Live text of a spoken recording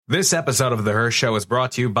This episode of The Hirsh Show is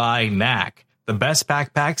brought to you by NAC, the best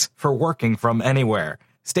backpacks for working from anywhere.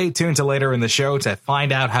 Stay tuned to later in the show to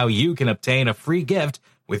find out how you can obtain a free gift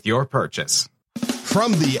with your purchase.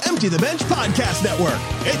 From the Empty the Bench Podcast Network,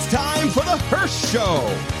 it's time for The Hirsh Show.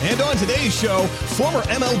 And on today's show, former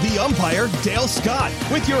MLB umpire Dale Scott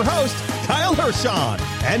with your host, Kyle Hirshon.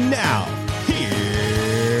 And now,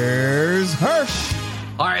 here's Hirsh.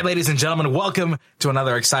 All right, ladies and gentlemen, welcome to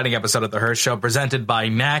another exciting episode of The Hirsh Show presented by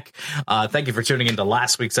NAC. Thank you for tuning into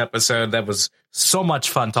last week's episode. That was so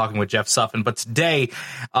much fun talking with Jeff Suffin. But today,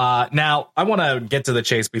 now I want to get to the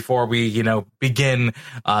chase before we, begin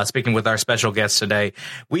speaking with our special guest today.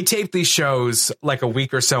 We tape these shows like a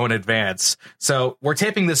week or so in advance. So we're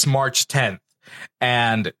taping this March 10th.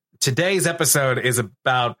 And today's episode is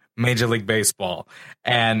about Major League Baseball.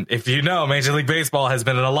 And if you know, Major League Baseball has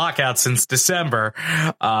been in a lockout since December,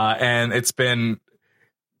 and it's been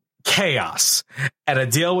chaos. And a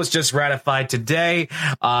deal was just ratified today.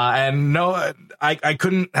 And no, I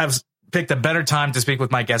couldn't have picked a better time to speak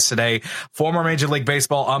with my guest today. Former Major League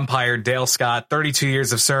Baseball umpire Dale Scott, 32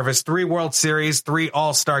 years of service, 3 World Series, 3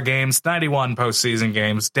 All-Star games, 91 postseason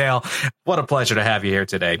games. Dale, what a pleasure to have you here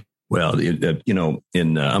today. Well,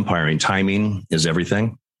 in umpiring, timing is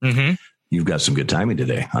everything. Mm-hmm. You've got some good timing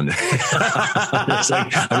today on this thing.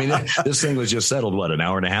 I mean, this thing was just settled, an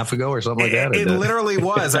hour and a half ago or something like that? It literally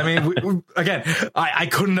was. I mean, I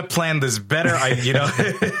couldn't have planned this better. Hey, do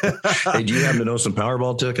you happen to know some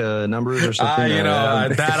Powerball numbers or something?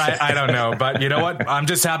 That I don't know. But you know what? I'm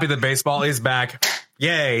just happy that baseball is back.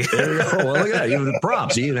 Yay. There you go. Well, look at that. Even the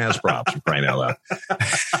props. He even has props. For crying out loud.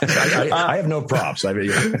 I have no props. I mean,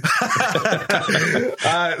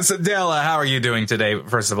 so Dale, how are you doing today?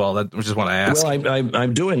 First of all, I just want to ask. Well,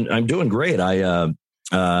 I'm doing great.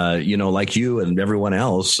 Like you and everyone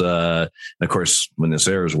else, of course, when this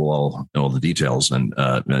airs, we'll all know the details and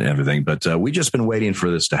everything, but we just been waiting for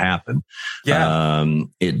this to happen. Yeah.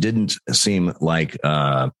 It didn't seem like,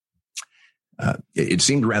 it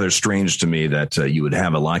seemed rather strange to me that you would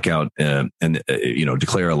have a lockout and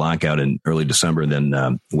declare a lockout in early December, and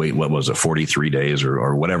then wait, 43 days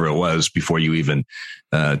or whatever it was before you even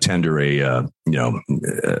tender a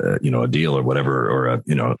deal or whatever, or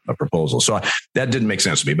a proposal. So that didn't make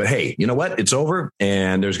sense to me. But hey, you know what? It's over,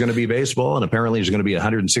 and there's going to be baseball, and apparently there's going to be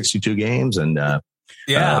 162 games, and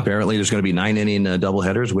apparently there's going to be 9-inning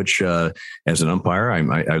doubleheaders, which as an umpire,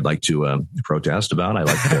 I'd like to protest about. I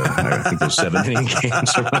think those 7-inning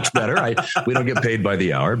games are much better. We don't get paid by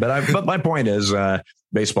the hour, but my point is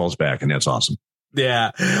baseball's back, and that's awesome.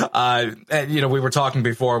 Yeah. We were talking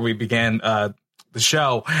before we began the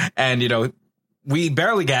show, and, we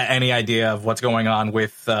barely got any idea of what's going on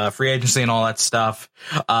with free agency and all that stuff.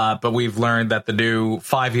 But we've learned that the new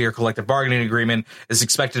 5-year collective bargaining agreement is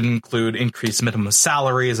expected to include increased minimum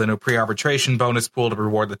salaries, a new pre-arbitration bonus pool to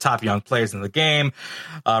reward the top young players in the game,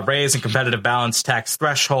 raise and competitive balance tax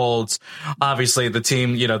thresholds. Obviously, the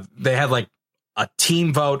team, they had like a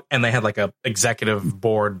team vote and they had like a executive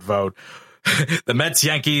board vote. The Mets,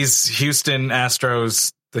 Yankees, Houston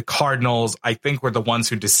Astros, the Cardinals, I think, were the ones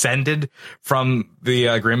who descended from the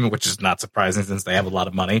agreement, which is not surprising since they have a lot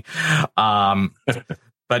of money.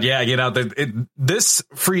 But yeah, this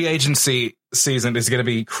free agency season is going to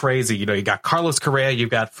be crazy. You got Carlos Correa, you've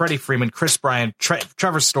got Freddie Freeman, Chris Bryant,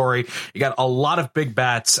 Trevor Story. You got a lot of big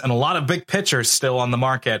bats and a lot of big pitchers still on the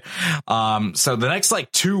market. So the next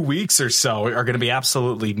 2 weeks or so are going to be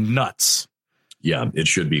absolutely nuts. Yeah, it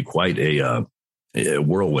should be quite a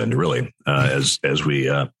whirlwind, really, as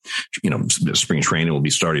we, spring training will be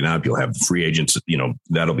starting up. You'll have free agents,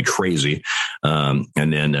 that'll be crazy. And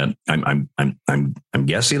then I'm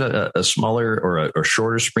guessing a smaller or a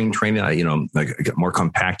shorter spring training, like a more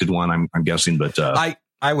compacted one, I'm guessing, but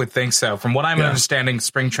I would think so. From what I'm understanding,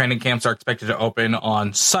 spring training camps are expected to open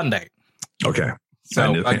on Sunday. Okay.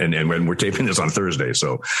 So, and when we're taping this on Thursday,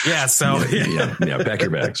 so pack your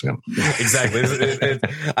bags. Yeah. Exactly.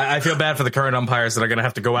 I feel bad for the current umpires that are going to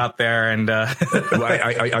have to go out there and. Well,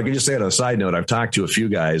 I can just say on a side note, I've talked to a few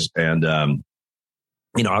guys, and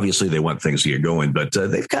obviously they want things to get going, but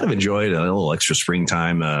they've kind of enjoyed a little extra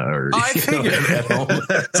springtime at home.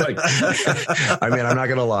 It's like, I'm not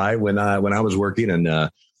going to lie. When I was working and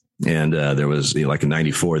there was like in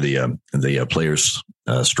 '94 the players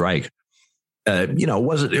strike.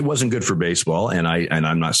 It wasn't good for baseball, and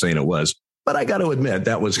I'm not saying it was, But I got to admit,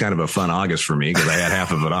 that was kind of a fun August for me because I had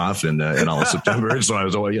half of it off in all of September. So I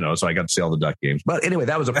was, so I got to see all the Duck games. But anyway,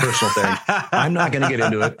 that was a personal thing. I'm not going to get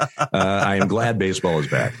into it. I am glad baseball is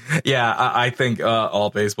back. Yeah, I think all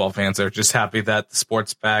baseball fans are just happy that the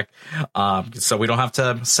sport's back, so we don't have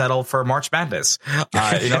to settle for March Madness.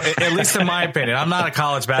 At least in my opinion. I'm not a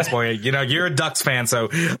college basketball. You're a Ducks fan, so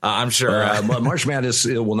I'm sure. March Madness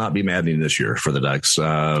will not be maddening this year for the Ducks.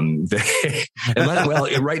 Right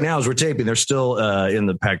now as we're taping, they're still in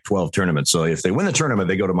the Pac-12 tournament. So if they win the tournament,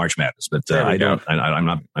 they go to March Madness. But I'm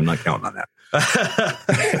not counting on that.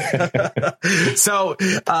 So,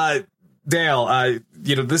 Dale,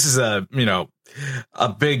 this is a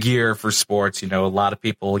big year for sports. A lot of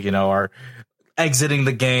people, are exiting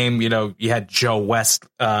the game. You had Joe West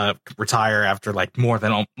retire after more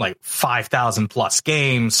than 5,000 plus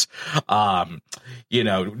games.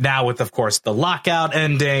 Now with, of course, the lockout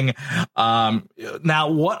ending. Now,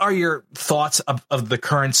 what are your thoughts of the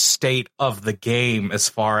current state of the game as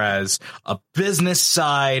far as a business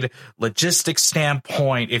side, logistics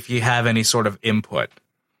standpoint, if you have any sort of input?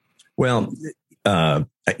 Well, I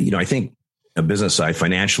think a business side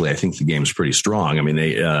financially, I think the game is pretty strong. I mean,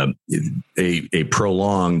 a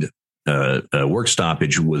prolonged work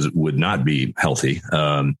stoppage would not be healthy,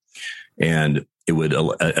 and it would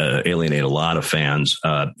alienate a lot of fans.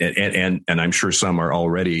 And I'm sure some are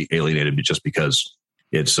already alienated just because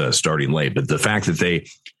it's starting late. But the fact that they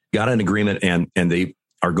got an agreement and they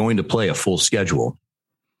are going to play a full schedule.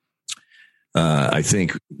 I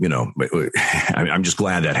think, I'm just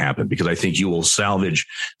glad that happened because I think you will salvage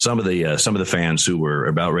some of the fans who were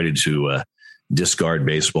about ready to discard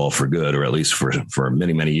baseball for good, or at least for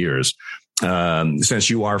many, many years. Since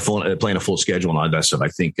you are playing a full schedule and all that stuff, I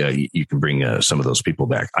think you can bring some of those people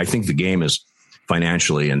back. I think the game is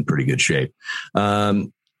financially in pretty good shape.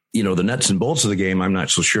 The nuts and bolts of the game, I'm not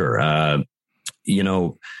so sure.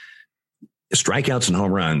 Strikeouts and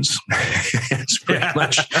home runs. It's pretty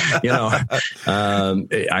much,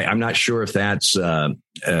 I'm not sure if that's a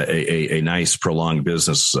nice prolonged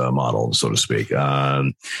business model, so to speak.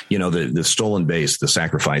 The stolen base, the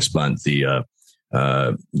sacrifice bunt, the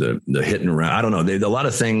hit and run. I don't know. A lot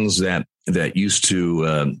of things that used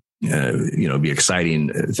to be exciting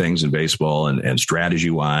things in baseball and strategy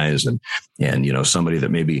wise, and somebody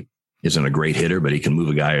that maybe isn't a great hitter, but he can move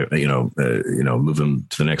a guy, move him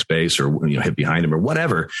to the next base or, hit behind him or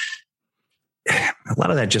whatever. A lot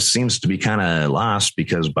of that just seems to be kind of lost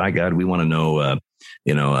because by God, we want to know,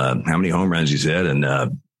 how many home runs he's hit and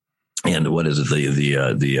what is it,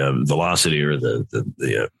 the velocity or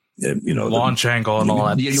the launch angle and all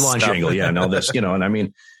that. The launch angle. Yeah. No, that's, and I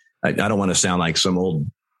mean, I don't want to sound like some old,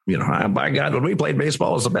 by God, when we played baseball,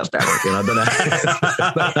 it was the best ever.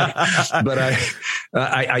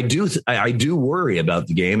 I do worry about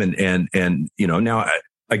the game, and now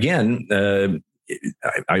again,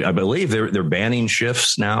 I believe they're banning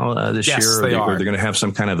shifts now this year. They are. They're going to have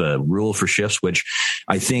some kind of a rule for shifts, which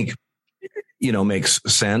I think makes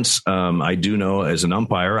sense. I do know as an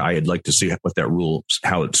umpire, I'd like to see what that rule,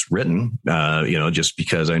 how it's written. Just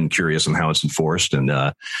because I'm curious on how it's enforced and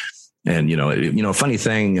funny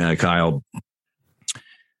thing, Kyle,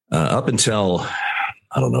 up until,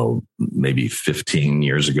 I don't know, maybe 15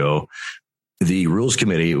 years ago, the rules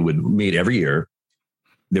committee would meet every year.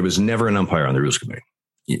 There was never an umpire on the rules committee.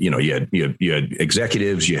 You had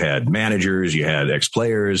executives, you had managers, you had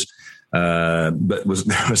ex-players, but there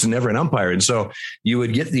was never an umpire. And so you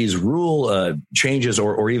would get these rule changes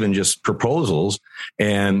or even just proposals.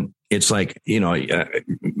 And it's like,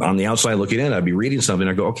 on the outside looking in, I'd be reading something.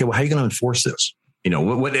 I go, okay, well, how are you going to enforce this? I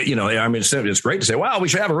mean, it's great to say, well, we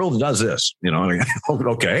should have a rule that does this,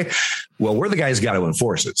 okay, well, we're the guys got to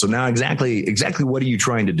enforce it. So now exactly what are you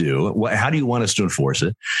trying to do? How do you want us to enforce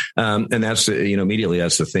it? And that's, immediately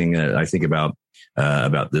that's the thing I think about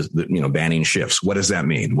this, banning shifts. What does that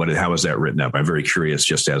mean? How is that written up? I'm very curious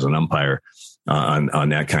just as an umpire on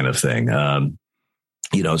that kind of thing.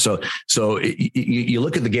 So you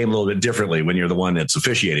look at the game a little bit differently when you're the one that's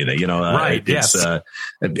officiating it, right. Yes.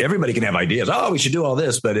 Everybody can have ideas. Oh, we should do all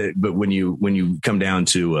this. But when you come down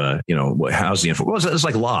to, how's the enforcement? Well, it's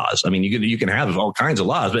like laws. I mean, you can have all kinds of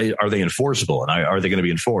laws, but are they enforceable? And are they going to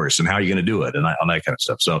be enforced? And how are you going to do it? And on that kind of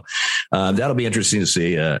stuff. So that'll be interesting to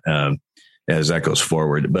see as that goes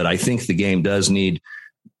forward. But I think the game does need,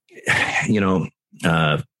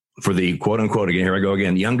 for the quote unquote, again, here I go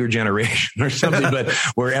again, younger generation or something, but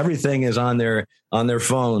where everything is on their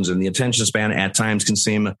phones and the attention span at times can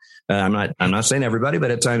seem, I'm not saying everybody,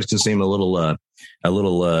 but at times can seem a little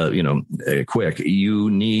quick.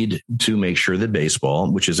 You need to make sure that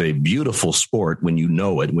baseball, which is a beautiful sport when you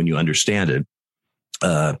know it, when you understand it,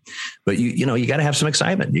 But you got to have some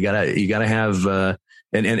excitement. You got to have,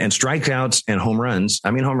 and strikeouts and home runs.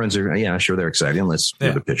 I mean, home runs are, sure, they're exciting. Let's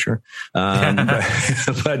give the pitcher.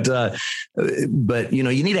 But you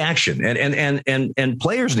need action, and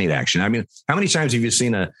players need action. I mean, how many times have you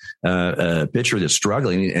seen a pitcher that's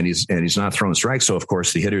struggling and he's not throwing strikes? So of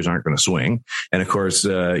course the hitters aren't going to swing. And of course,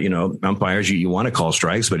 umpires, you want to call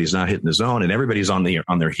strikes, but he's not hitting the zone, and everybody's on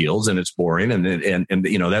their heels, and it's boring. And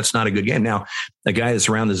that's not a good game. Now, a guy that's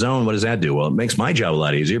around the zone, what does that do? Well, it makes my job a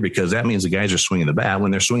lot easier, because that means the guys are swinging the bat. When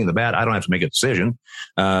they're swinging the bat, I don't have to make a decision,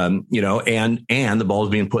 and the ball is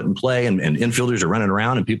being put in play, and infielders are running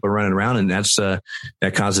around, and people are running around, and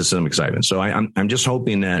that causes some excitement. So I'm just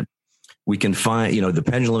hoping that we can find, the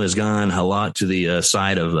pendulum has gone a lot to the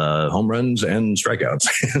side of home runs and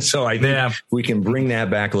strikeouts. So I think we can bring that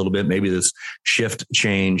back a little bit. Maybe this shift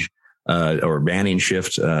change or banning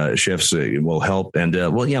shifts will help. And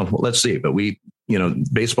let's see. But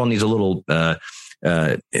baseball needs a little.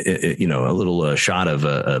 A little shot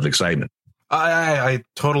of excitement. I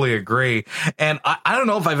totally agree. And I don't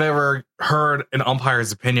know if I've ever heard an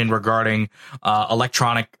umpire's opinion regarding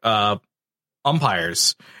electronic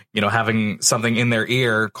umpires, having something in their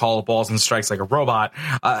ear call balls and strikes like a robot.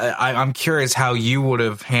 I'm curious how you would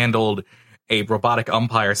have handled a robotic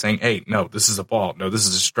umpire saying, "Hey, no, this is a ball. No, this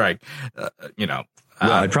is a strike."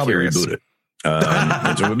 I'd probably reboot it.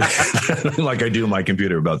 Like I do my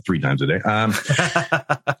computer about 3 times a day.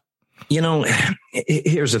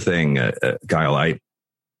 Here's the thing, Kyle.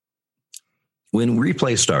 When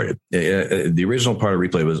replay started, the original part of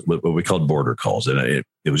replay was what we called border calls, and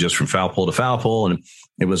it was just from foul pole to foul pole, and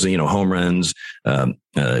it was home runs,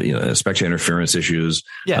 spectator interference issues,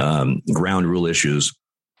 ground rule issues,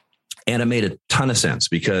 and it made a ton of sense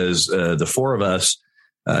because the four of us.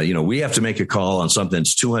 We have to make a call on something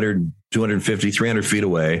that's 200, 250, 300 feet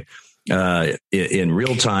away in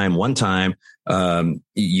real time, one time.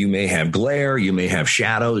 You may have glare, you may have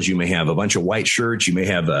shadows, you may have a bunch of white shirts, you may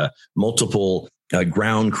have multiple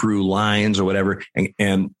ground crew lines or whatever.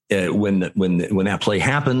 And when that play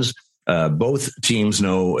happens, both teams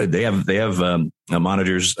know they have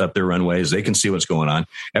monitors up their runways. They can see what's going on.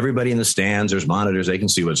 Everybody in the stands, there's monitors. They can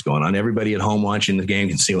see what's going on. Everybody at home watching the game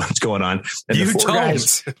can see what's going on. And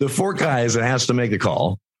the four guys that has to make the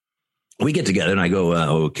call, we get together and I go,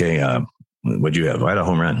 okay, what'd you have? I had a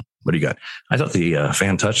home run. What do you got? I thought the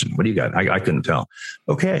fan touched it. What do you got? I couldn't tell.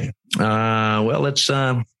 Okay. Well, let's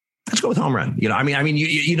go with home run.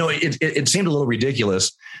 It seemed a little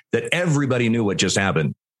ridiculous that everybody knew what just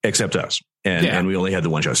happened except us. And we only had the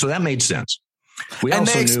one shot. So that made sense.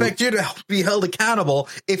 They expect you to be held accountable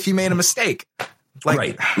if you made a mistake.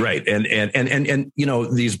 Right. And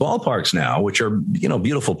these ballparks now, which are,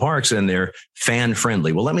 beautiful parks, and they're fan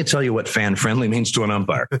friendly. Well, let me tell you what fan friendly means to an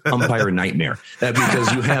umpire nightmare,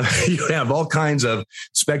 because you have all kinds of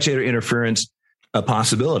spectator interference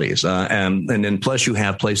possibilities. And then plus you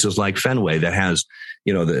have places like Fenway that has,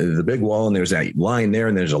 the big wall, and there's that line there,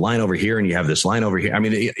 and there's a line over here, and you have this line over here. I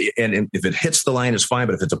mean, and if it hits the line, it's fine,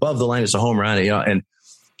 but if it's above the line, it's a home run. And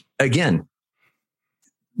again,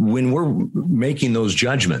 when we're making those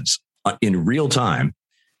judgments in real time,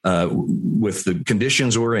 with the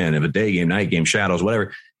conditions we're in, of a day game, night game, shadows,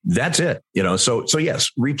 whatever, that's it. So yes,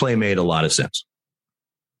 replay made a lot of sense.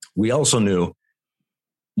 We also knew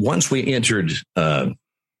once we entered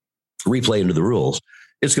replay into the rules,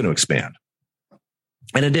 it's going to expand.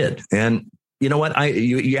 And it did. And you know what?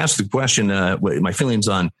 You asked the question, my feelings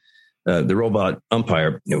on the robot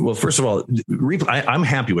umpire. Well, first of all, I'm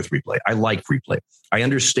happy with replay. I like replay. I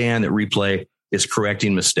understand that replay is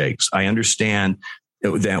correcting mistakes. I understand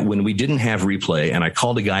that when we didn't have replay and I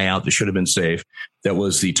called a guy out that should have been safe, that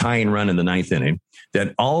was the tying run in the 9th inning,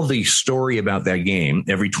 that all the story about that game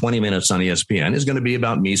every 20 minutes on ESPN is going to be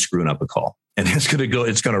about me screwing up a call. And it's going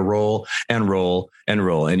to roll and roll and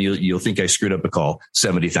roll. And you'll think I screwed up a call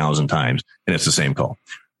 70,000 times, and it's the same call.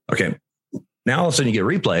 Okay. Now all of a sudden you get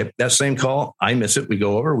replay, that same call, I miss it. We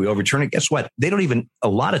go over, we overturn it. Guess what? They don't even a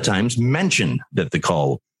lot of times mention that the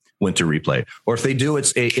call went to replay, or if they do,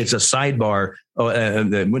 it's a sidebar.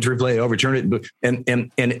 Went to replay, overturn it, and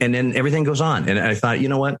then everything goes on. And I thought, you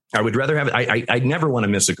know what? I would rather have it. I never want to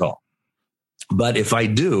miss a call, but if I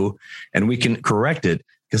do, and we can correct it,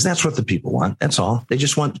 because that's what the people want. That's all. They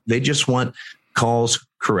just want calls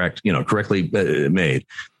correctly made.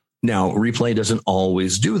 Now, replay doesn't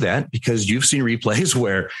always do that, because you've seen replays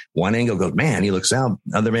where one angle goes, man, he looks out.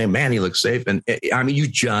 Other man, he looks safe. And I mean, you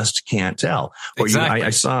just can't tell. Or exactly.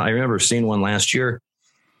 I remember seeing one last year,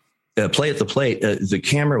 play at the plate. The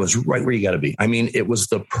camera was right where you got to be. I mean, it was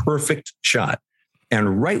the perfect shot.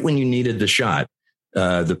 And right when you needed the shot,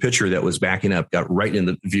 the pitcher that was backing up got right in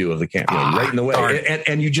the view of the camera, right in the way.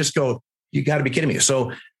 And you just go, you got to be kidding me.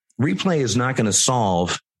 So replay is not going to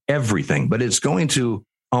solve everything, but it's going to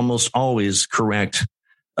almost always correct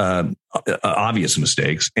obvious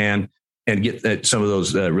mistakes and get some of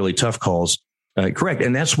those really tough calls correct.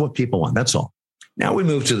 And that's what people want. That's all. Now we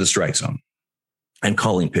move to the strike zone and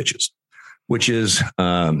calling pitches, which is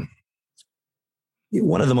one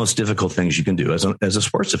of the most difficult things you can do as a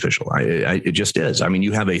sports official. It just is. I mean,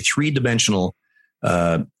 you have a 3-dimensional,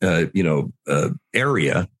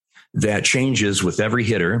 area that changes with every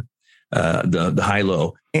hitter, the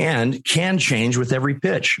high-low, and can change with every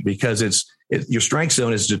pitch because your strike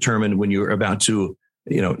zone is determined when you're about to,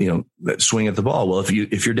 swing at the ball. Well,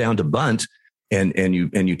 if you're down to bunt and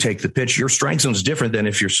you take the pitch, your strike zone is different than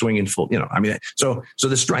if you're swinging full. So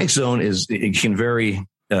the strike zone it can vary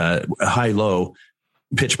high-low,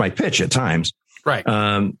 pitch by pitch at times. Right.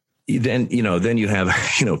 Then you have,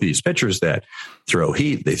 these pitchers that throw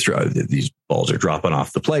heat. These balls are dropping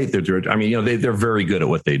off the plate. They're very good at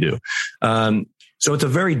what they do. So it's a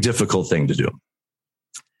very difficult thing to do.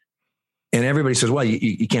 And everybody says, well,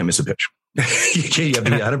 you can't miss a pitch. You have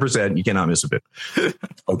to be 100%. You cannot miss a pitch.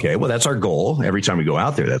 Okay. Well, that's our goal. Every time we go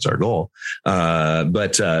out there, that's our goal.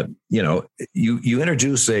 But you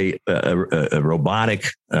introduce a robotic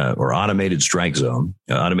or automated strike zone,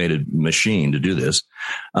 automated machine to do this.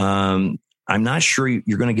 I'm not sure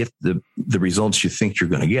you're going to get the results you think you're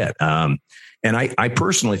going to get. And I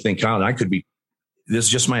personally think, Kyle, this is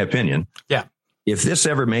just my opinion. Yeah. If this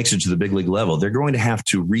ever makes it to the big league level, they're going to have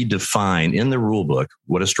to redefine in the rule book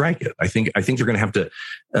what a strike is. I think they're going to have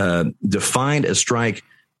to define a strike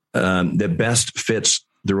that best fits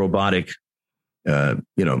the robotic,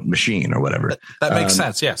 machine or whatever. That makes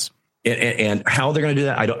sense. Yes. And how they're going to do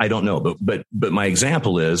that, I don't know. But my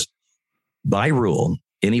example is, by rule,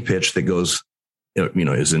 any pitch that goes,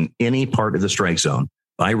 is in any part of the strike zone,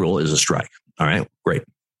 by rule is a strike. All right, great.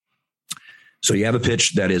 So you have a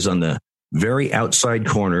pitch that is on the very outside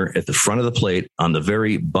corner at the front of the plate on the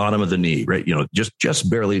very bottom of the knee, right? Just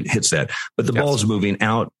barely hits that, but the ball is moving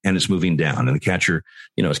out and it's moving down, and the catcher,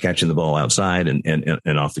 is catching the ball outside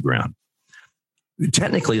and off the ground.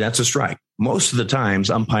 Technically, that's a strike. Most of the times,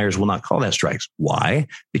 umpires will not call that strikes. Why?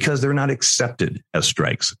 Because they're not accepted as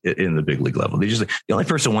strikes in the big league level. The only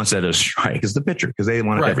person who wants that as a strike is the pitcher, because they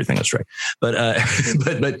want everything a strike. But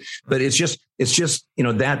it's just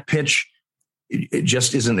that pitch, it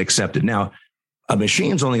just isn't accepted. Now, a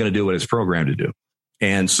machine's only going to do what it's programmed to do.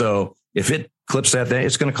 And so if it clips that day,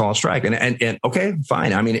 it's going to call a strike. And okay,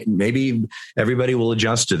 fine. I mean, maybe everybody will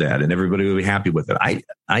adjust to that and everybody will be happy with it.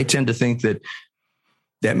 I tend to think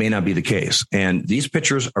that may not be the case. And these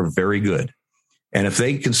pitchers are very good. And if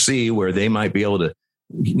they can see where they might be able to,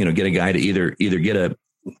 get a guy to either get I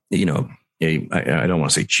don't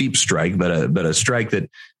want to say cheap strike, but a strike that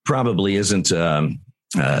probably isn't,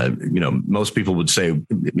 most people would say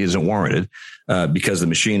isn't warranted because the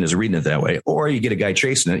machine is reading it that way, or you get a guy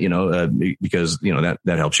chasing it, because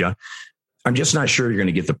that helps you out. I'm just not sure you're going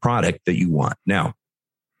to get the product that you want. Now,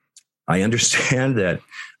 I understand that,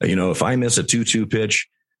 if I miss a 2-2 pitch,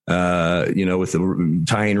 with the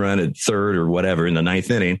tying run at third or whatever in the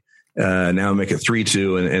ninth inning, now I make it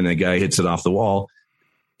 3-2 and the guy hits it off the wall.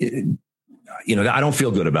 I don't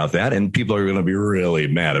feel good about that. And people are going to be really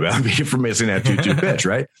mad about me for missing that 2-2 pitch,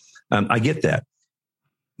 right? I get that.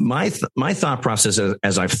 My thought process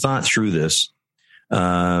as I've thought through this,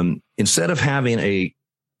 instead of having a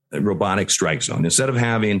robotic strike zone, instead of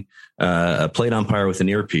having a plate umpire with an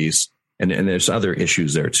earpiece, and there's other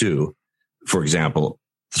issues there too. For example,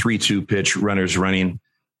 3-2 pitch, runners running,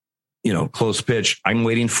 close pitch. I'm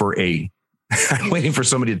waiting for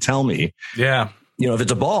somebody to tell me. Yeah. If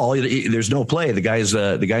it's a ball, there's no play. The guys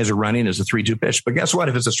are running as a 3-2 pitch. But guess what?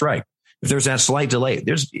 If it's a strike, if there's that slight delay,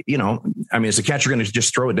 is the catcher going to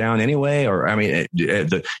just throw it down anyway? Or,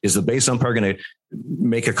 is the base umpire going to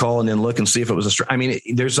make a call and then look and see if it was a strike?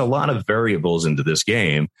 There's a lot of variables into this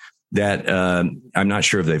game that I'm not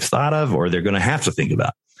sure if they've thought of or they're going to have to think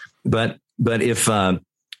about. But if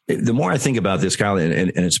the more I think about this, Kyle, and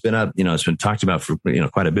it's been up, it's been talked about for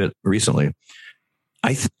quite a bit recently.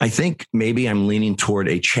 I think maybe I'm leaning toward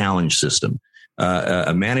a challenge system.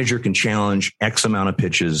 A manager can challenge X amount of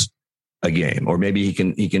pitches a game, or maybe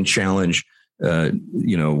he can challenge,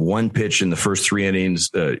 one pitch in the first 3 innings,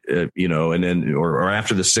 and then, or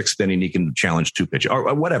after the 6th inning, he can challenge 2 pitches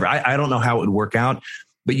or whatever. I don't know how it would work out,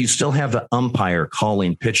 but you still have the umpire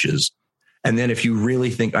calling pitches. And then if you really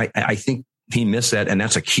think, I think he missed that, and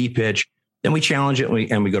that's a key pitch, then we challenge it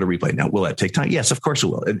and we go to replay. Now, will that take time? Yes, of course it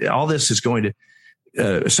will. All this is going to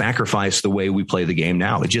sacrifice the way we play the game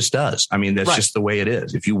now. It just does. I mean, that's just the way it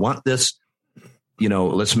is. If you want this,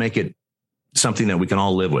 let's make it something that we can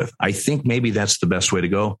all live with. I think maybe that's the best way to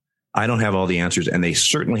go. I don't have all the answers, and they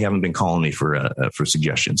certainly haven't been calling me for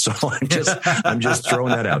suggestions. So I'm just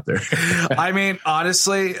throwing that out there. I mean,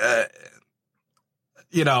 honestly,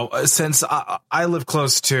 since I live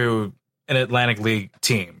close to an Atlantic League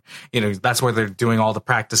team, that's where they're doing all the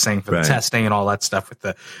practicing for the testing and all that stuff with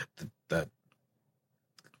the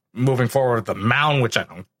moving forward with the mound, which I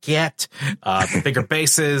don't get, the bigger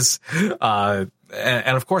bases, and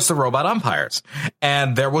of course the robot umpires.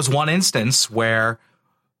 And there was one instance where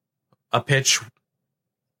a pitch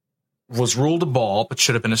was ruled a ball, but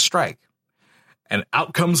should have been a strike. And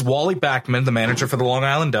out comes Wally Backman, the manager for the Long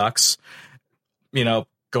Island Ducks,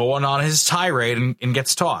 going on his tirade and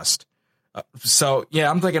gets tossed. So,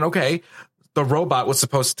 I'm thinking, okay, the robot was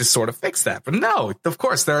supposed to sort of fix that. But no, of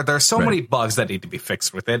course, there are so many bugs that need to be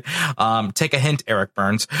fixed with it. Take a hint, Eric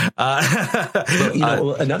Burns.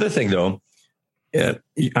 Another thing, though,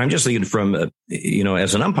 I'm just thinking from,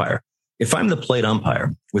 as an umpire, if I'm the plate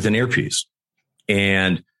umpire with an earpiece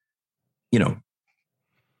and,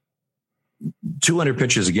 200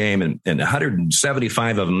 pitches a game and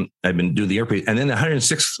 175 of them I've been doing the earpiece, and then the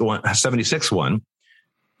 176 one,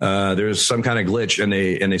 there's some kind of glitch, and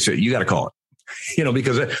they say you got to call it,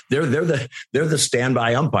 because they're the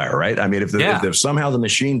standby umpire, right? I mean, if somehow the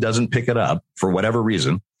machine doesn't pick it up for whatever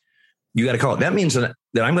reason, you got to call it. That means that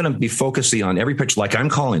I'm going to be focusing on every pitch like I'm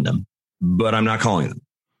calling them, but I'm not calling them.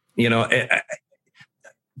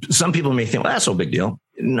 Some people may think, well, that's no big deal.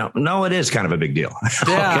 No, it is kind of a big deal.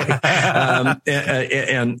 Yeah.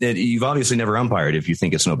 And you've obviously never umpired if you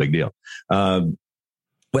think it's no big deal.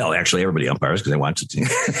 Well, actually, everybody umpires because they want to.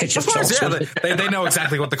 Of course, they know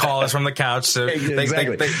exactly what the call is from the couch. So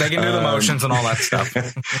exactly. they can do the motions and all that stuff.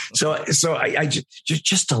 So I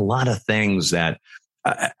just a lot of things that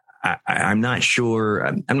I'm not sure.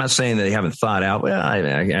 I'm not saying that they haven't thought out. Well,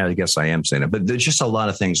 I guess I am saying it, but there's just a lot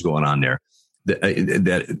of things going on there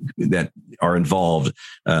that are involved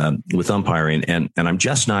with umpiring, and I'm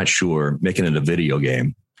just not sure making it a video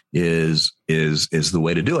game is the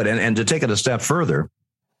way to do it. And to take it a step further,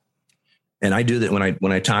 and I do that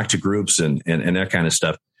when I talk to groups and that kind of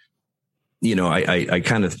stuff. I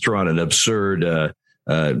kind of throw out an absurd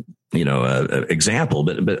example,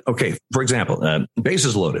 but okay. For example,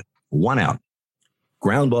 bases loaded, 1 out,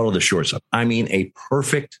 ground ball to the shortstop. I mean, a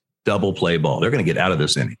perfect double play ball. They're going to get out of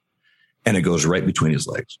this inning. And it goes right between his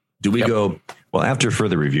legs. Do we go, well, after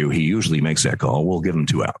further review, he usually makes that call. We'll give him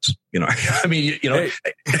 2 outs. I mean, right?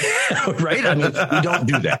 I mean, we don't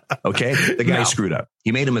do that. Okay. The guy screwed up.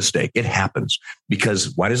 He made a mistake. It happens.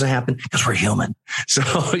 Because why does it happen? Because we're human.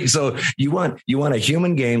 So you want a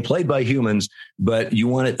human game played by humans, but you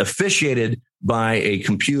want it officiated by a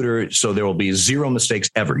computer. So there will be 0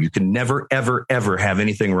 mistakes ever. You can never, ever, ever have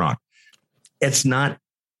anything wrong. That's not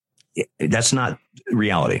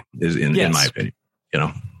reality, in my opinion.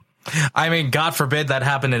 I mean, God forbid that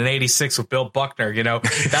happened in '86 with Bill Buckner. That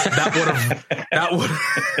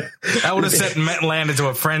would have sent Land into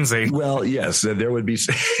a frenzy. Well, yes, there would be.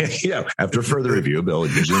 After further review, Bill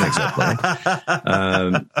gives you an example.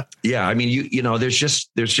 I mean, there's just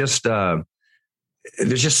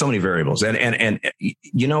so many variables, and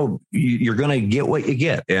you're going to get what you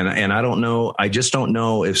get, and I don't know. I just don't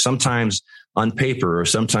know if sometimes on paper or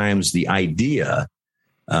sometimes the idea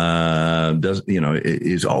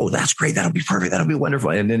is, oh, that's great, that'll be perfect, that'll be wonderful,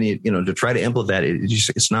 and then to try to implement that,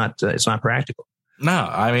 it's not practical. No,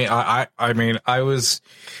 I mean I was,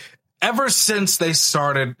 ever since they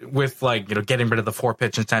started with getting rid of the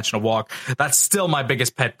 4-pitch intentional walk, that's still my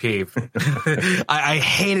biggest pet peeve. I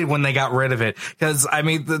hated when they got rid of it, because I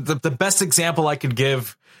mean the best example I could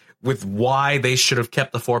give with why they should have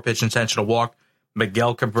kept the 4-pitch intentional walk,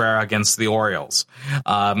 Miguel Cabrera against the Orioles.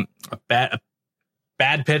 A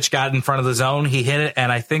bad pitch got in front of the zone. He hit it,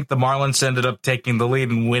 and I think the Marlins ended up taking the lead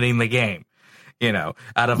and winning the game, out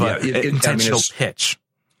of an intentional pitch.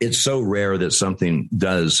 It's so rare that something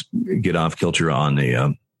does get off kilter on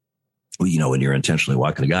the, when you're intentionally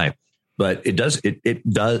walking a guy. But it does,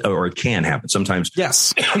 or it can happen sometimes.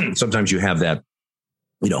 Yes. Sometimes you have that.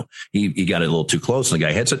 He got it a little too close and the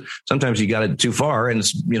guy hits it. Sometimes he got it too far and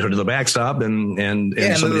it's, to the backstop and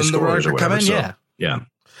somebody scores or whatever.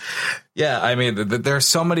 Yeah. I mean, there are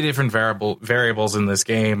so many different variables in this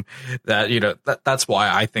game that, that's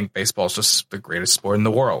why I think baseball is just the greatest sport in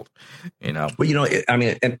the world, Well, I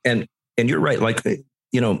mean, and you're right. Like,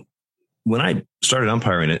 when I started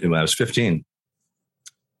umpiring it when I was 15,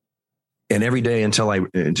 and every day until I,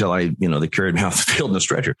 they carried me off the field in a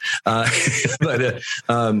stretcher.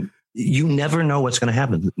 you never know what's going to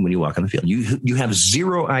happen when you walk on the field. You have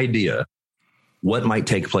zero idea what might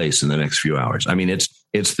take place in the next few hours. I mean,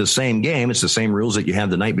 it's the same game. It's the same rules that you had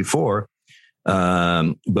the night before.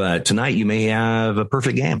 But tonight you may have a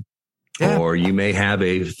perfect game. Yeah. Or you may have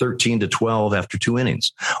a 13-12 after 2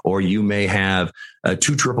 innings, or you may have 2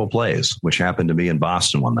 triple plays, which happened to me in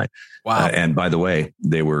Boston one night. Wow. And by the way,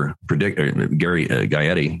 they were Gary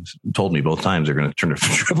Gaetti told me both times they're going to turn a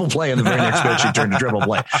triple play, and the very next pitch he turned a triple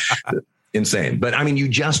play. Insane. But I mean, you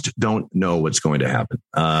just don't know what's going to happen.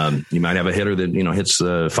 You might have a hitter that, hits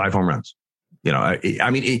 5 home runs.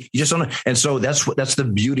 I mean, you just don't know. And so that's the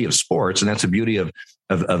beauty of sports. And that's the beauty of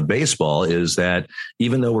baseball, is that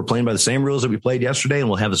even though we're playing by the same rules that we played yesterday, and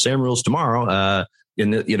we'll have the same rules tomorrow,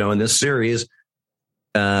 in this series,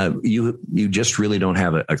 you just really don't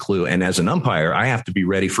have a clue. And as an umpire, I have to be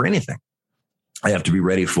ready for anything. I have to be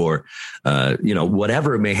ready for,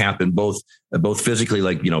 whatever may happen, both physically,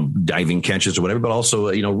 like, diving catches or whatever, but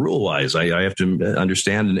also, rule wise, I have to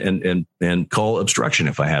understand and call obstruction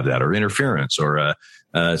if I have that, or interference, or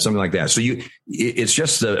something like that. So it's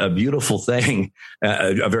just a beautiful thing,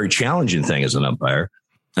 a very challenging thing as an umpire,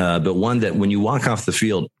 but one that when you walk off the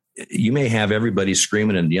field, you may have everybody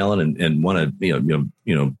screaming and yelling and want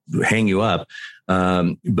to, hang you up.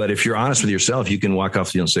 But if you're honest with yourself, you can walk off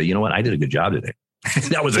the field and say, you know what, I did a good job today.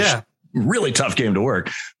 That was a really tough game to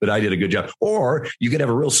work, but I did a good job. Or you could have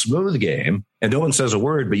a real smooth game and no one says a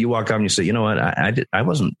word, but you walk off and you say, you know what, I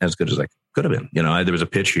wasn't as good as I could have been. There was a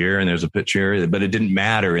pitch here and there's a pitch here, but it didn't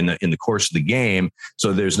matter in the course of the game.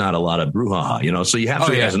 So there's not a lot of brouhaha, so you have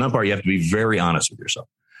to, as an umpire, you have to be very honest with yourself.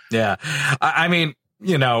 Yeah. I mean,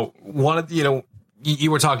 you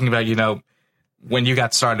were talking about, when you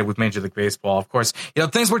got started with Major League Baseball, of course,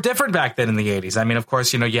 things were different back then in the 80s. I mean, of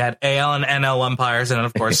course, you had AL and NL umpires, and then,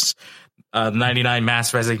 of course, 99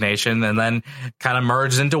 mass resignation, and then kind of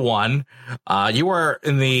merged into one. You were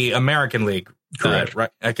in the American League. Correct. Right?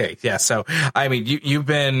 Okay. Yeah. So, I mean,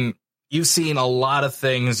 you've seen a lot of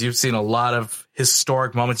things. You've seen a lot of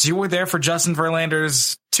historic moments. You were there for Justin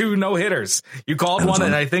Verlander's 2 no-hitters. You called one,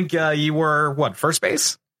 and I think you were, first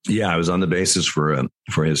base? Yeah, I was on the bases for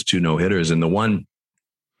his 2 no-hitters, and the one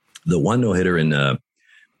no-hitter in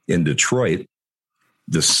Detroit,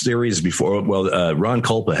 the series before. Well, Ron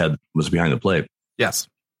Kulpa was behind the plate. Yes,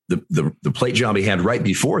 the plate job he had right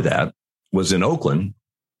before that was in Oakland,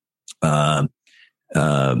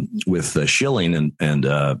 with Schilling and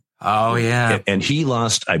oh yeah, and he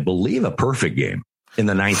lost, I believe, a perfect game in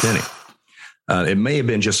the 9th inning. It may have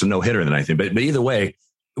been just a no-hitter in the 9th inning, but either way.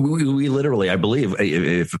 We literally, I believe,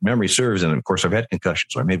 if memory serves, and of course I've had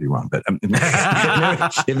concussions, so I may be wrong, but my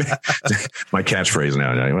catchphrase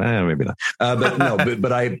now, maybe not.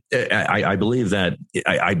 But I believe that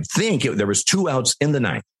I think there was 2 outs in the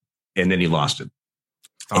 9th, and then he lost it.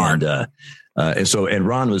 And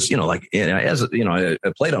Ron was, as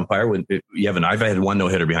a plate umpire, when I've had 1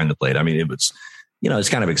 no-hitter behind the plate. I mean, it was, it's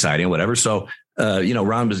kind of exciting, whatever. So,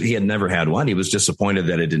 Ron he had never had one. He was disappointed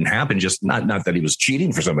that it didn't happen. Just not that he was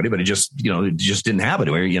cheating for somebody, but it just didn't happen.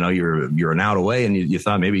 Where, you're an out away and you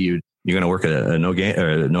thought maybe you're going to work a no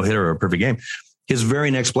hitter or a perfect game. His very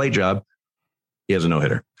next plate job, he has a no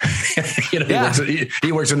hitter.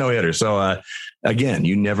 He works a no hitter. So, again,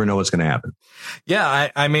 you never know what's going to happen. Yeah.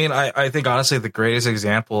 I think honestly, the greatest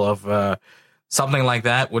example of, something like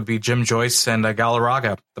that would be Jim Joyce and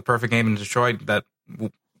Galarraga, the perfect game in Detroit that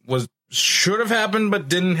should have happened but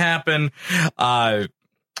didn't happen. I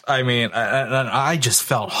just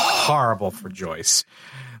felt horrible for Joyce.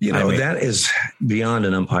 That is beyond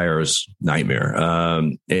an umpire's nightmare,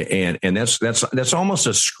 and that's almost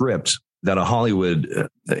a script that a Hollywood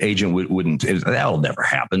agent wouldn't. That'll never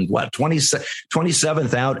happen. What,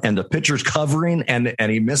 27th out and the pitcher's covering and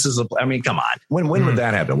he misses. I mean, come on. When would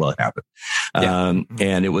that happen? Well, it happened. Yeah.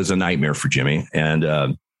 And it was a nightmare for Jimmy. And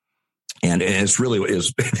it's really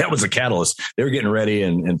that was a catalyst. They were getting ready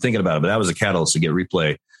and thinking about it, but that was a catalyst to get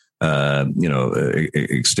replay,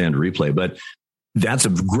 extend replay. But that's a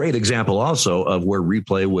great example also of where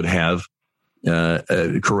replay would have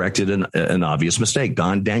corrected an obvious mistake.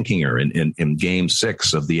 Don Denkinger in Game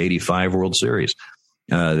 6 of the '85 World Series,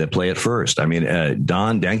 that play at first. I mean,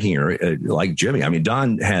 Don Denkinger, like Jimmy. I mean,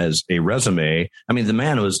 Don has a resume. I mean, the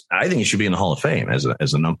man I think he should be in the Hall of Fame as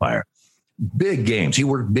an umpire. Big games. He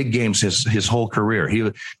worked big games his whole career.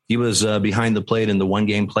 He was behind the plate in the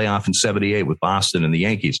 1-game playoff in '78 with Boston and the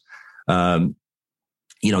Yankees.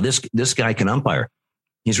 This guy can umpire.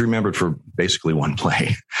 he's remembered for basically one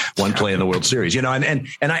play in the World Series, and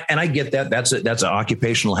I get that. That's an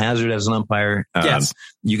occupational hazard as an umpire. Yes.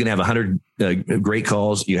 You can have 100 great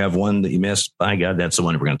calls. You have one that you missed. By God, that's the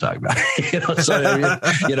one we're going to talk about.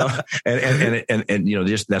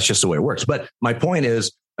 That's just the way it works. But my point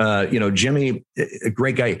is, Jimmy, a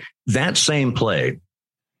great guy. That same play,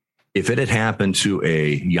 if it had happened to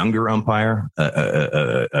a younger umpire,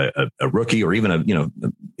 a rookie, or even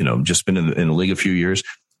just been in the league a few years,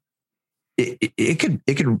 it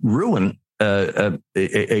could ruin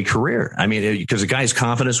a career. I mean, because a guy's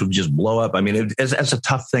confidence would just blow up. I mean, that's a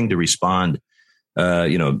tough thing to respond,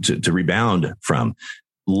 to rebound from.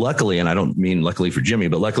 Luckily, and I don't mean luckily for Jimmy,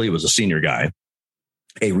 but luckily it was a senior guy,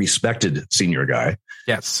 a respected senior guy,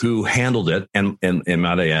 yes, who handled it, and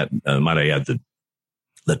might I add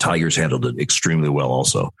the Tigers handled it extremely well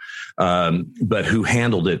also, but who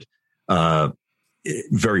handled it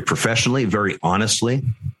very professionally, very honestly.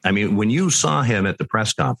 I mean, when you saw him at the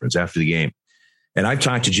press conference after the game, and I've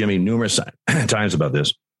talked to Jimmy numerous times about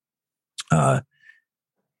this,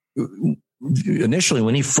 initially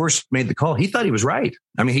when he first made the call, he thought he was right.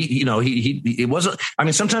 I mean, he wasn't. I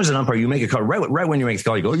mean, sometimes an umpire, you make a call right when you make the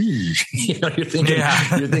call, you go, you're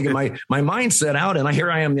thinking my mind's set out, and here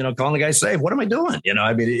I am, calling the guy safe. What am I doing?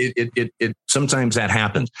 I mean, it sometimes that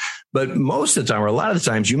happens, but most of the time, or a lot of the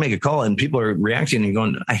times, you make a call and people are reacting and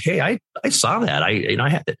going, hey, I saw that. I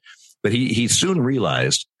had it, but he soon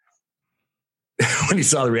realized when he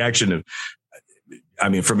saw the reaction of. I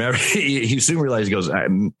mean, he soon realized, he goes,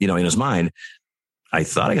 in his mind, I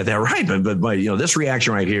thought I got that right, but this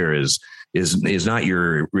reaction right here is not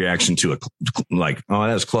your reaction to oh,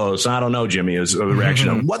 that's close. I don't know, Jimmy. It was a reaction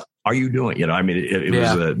of, what are you doing? I mean, it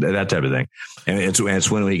was that type of thing. And it's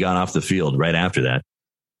when he got off the field right after that.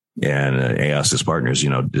 And he asked his partners,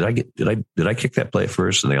 did I kick that play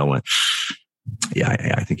first? And they all went, yeah,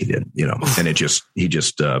 I think he did, and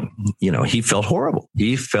he felt horrible.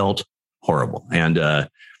 He felt horrible. And,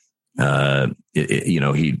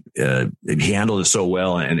 he handled it so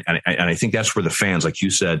well. And I think that's where the fans, like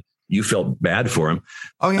you said, you felt bad for him.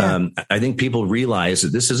 Oh yeah. I think people realize that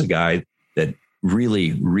this is a guy that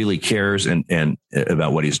really, really cares and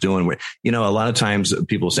about what he's doing. A lot of times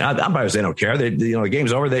people say umpires, they don't care. The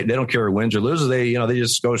game's over. They don't care who wins or loses. They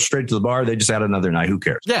just go straight to the bar. They just had another night. Who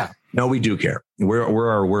cares? Yeah. No, we do care. We're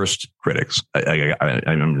our worst critics.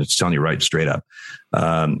 I'm just telling you right straight up.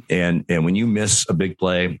 And when you miss a big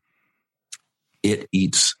play, it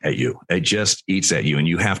eats at you. It just eats at you. And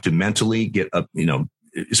you have to mentally get up,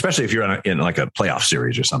 especially if you're in like a playoff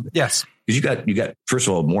series or something. Yes. Because you got, first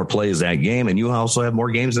of all, more plays that game, and you also have more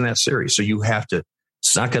games in that series. So you have to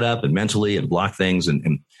suck it up and mentally and block things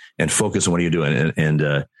and focus on what you're doing.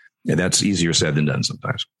 And that's easier said than done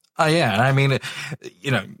sometimes. Yeah. I mean,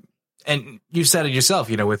 and you said it yourself,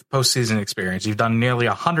 with postseason experience, you've done nearly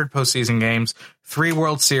 100 postseason games, 3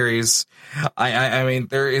 World Series. I mean,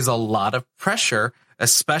 there is a lot of pressure,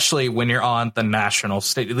 especially when you're on the national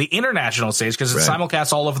stage, the international stage, because it's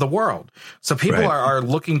simulcast all over the world. So people are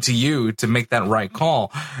looking to you to make that right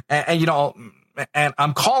call. And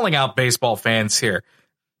I'm calling out baseball fans here.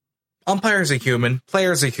 Umpires are human.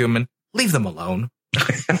 Players are human. Leave them alone.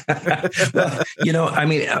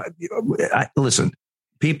 Listen.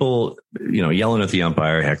 People, yelling at the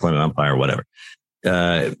umpire, heckling an umpire, whatever.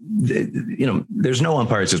 There's no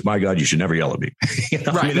umpire that says, "My God, you should never yell at me."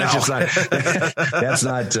 That's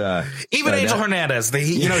not. Even Angel Hernandez,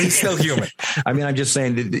 he's still human. I mean, I'm just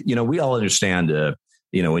saying that we all understand.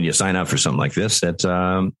 When you sign up for something like this, that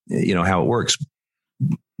how it works.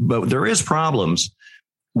 But there is problems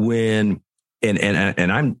when.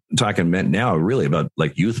 And I'm talking now really about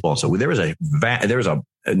like youth ball. So there was a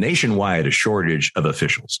nationwide a shortage of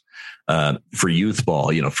officials for youth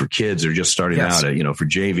ball. For kids that are just starting out. For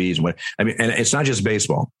JVs and and it's not just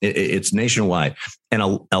baseball. It's nationwide, and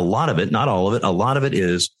a lot of it, not all of it, a lot of it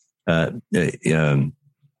is young.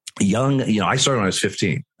 I started when I was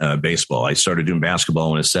 15. Baseball. I started doing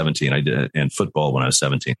basketball when I was 17. I did and football when I was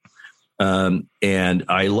 17. And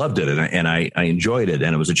I loved it, and I enjoyed it,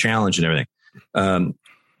 and it was a challenge and everything.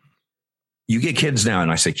 You get kids now,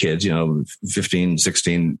 and I say kids, 15,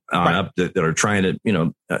 16 on up that are trying to,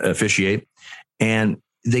 officiate, and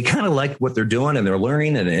they kind of like what they're doing, and they're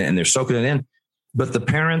learning and they're soaking it in. But the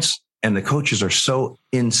parents and the coaches are so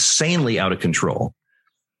insanely out of control.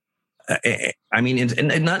 I mean,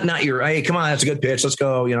 and not your, hey, come on, that's a good pitch. Let's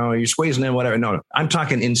go. You're squeezing in, whatever. No, I'm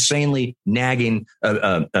talking insanely nagging,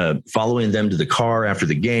 following them to the car after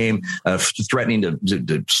the game, threatening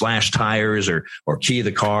to slash tires or key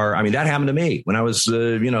the car. I mean, that happened to me when I was,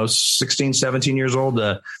 16, 17 years old.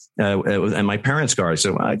 and my parents' car. I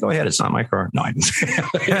said, well, go ahead. It's not my car. No, I didn't say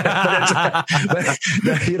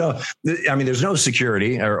but, you know, I mean, there's no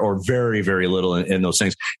security or very, very little in those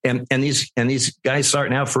things. And these guys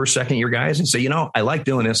starting out first, second year guys and say, you know, I like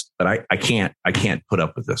doing this, but I can't put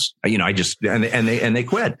up with this. You know, I just, and they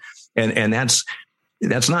quit. And that's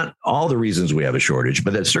not all the reasons we have a shortage,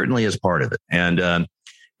 but that certainly is part of it. And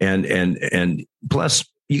plus,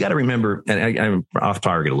 you got to remember, and I'm off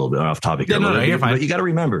target a little bit, off topic. But you got to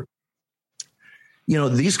remember, you know,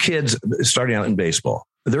 these kids starting out in baseball,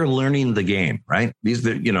 they're learning the game, right?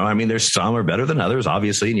 You know, I mean, there's some are better than others,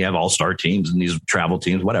 obviously, and you have all-star teams and these travel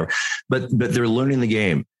teams, whatever, but they're learning the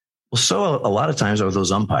game. Well, so a lot of times are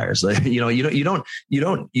those umpires. You know, you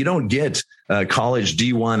don't get college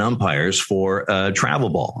D1 umpires for travel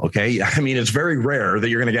ball. Okay, I mean, it's very rare that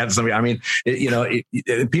you're going to get somebody. I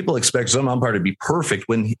mean, people expect some umpire to be perfect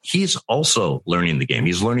when he's also learning the game.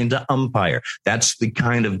 He's learning to umpire. That's the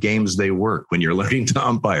kind of games they work when you're learning to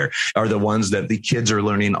umpire. Are the ones that the kids are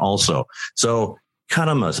learning also. So cut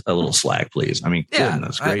them a little slack, please. I mean,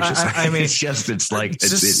 goodness gracious. I mean,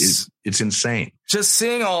 it's insane. Just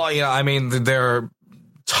seeing all, you know, I mean, there are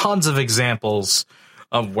tons of examples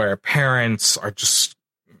of where parents are just,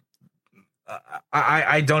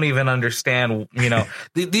 I don't even understand, you know,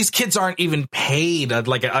 these kids aren't even paid they're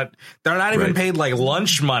not even paid like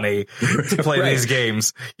lunch money to play these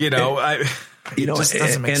games, you know. It just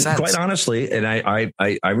doesn't make sense. Quite honestly, and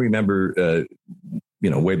I remember, you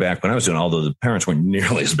know, way back when I was doing, although the parents weren't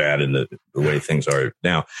nearly as bad in the way things are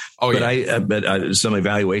now. Oh, yeah. But some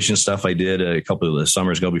evaluation stuff I did a couple of the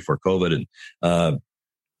summers ago before COVID,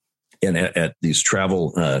 and at these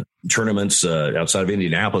travel tournaments outside of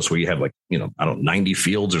Indianapolis, where you have like, you know, I don't know, 90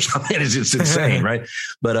 fields or something. It's insane, right?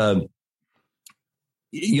 But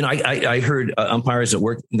you know, I heard umpires that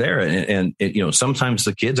work there, and you know, sometimes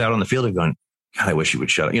the kids out on the field are going, God, I wish he would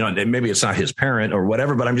shut up. You know, maybe it's not his parent or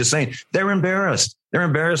whatever, but I'm just saying they're embarrassed. They're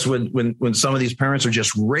embarrassed when some of these parents are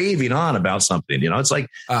just raving on about something. You know, it's like,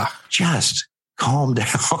 just calm down.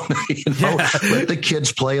 You know, let the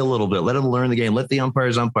kids play a little bit. Let them learn the game. Let the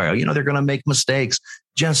umpires umpire. You know, they're going to make mistakes.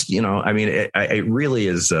 Just, you know, I mean, it really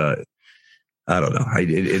is. I don't know.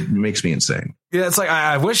 It makes me insane. Yeah, it's like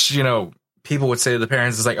I wish, you know, people would say to the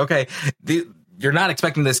parents, it's like, okay, you're not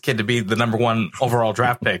expecting this kid to be the number one overall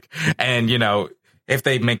draft pick. And, you know, if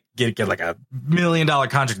they get like $1 million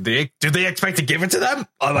contract, do they expect to give it to them?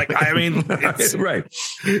 Like, I mean, right.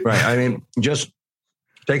 I mean, just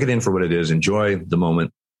take it in for what it is. Enjoy the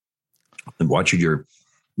moment and watch your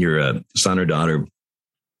son or daughter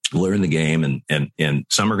learn the game. And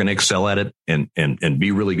some are going to excel at it and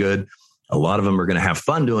be really good. A lot of them are going to have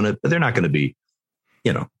fun doing it, but they're not going to be,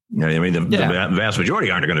 you know, I mean, the vast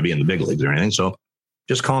majority aren't going to be in the big leagues or anything. So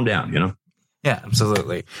just calm down, you know? Yeah,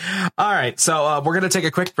 absolutely. All right. So we're going to take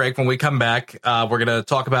a quick break. When we come back, we're going to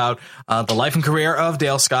talk about the life and career of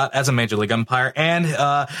Dale Scott as a major league umpire and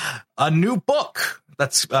a new book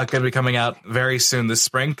that's going to be coming out very soon this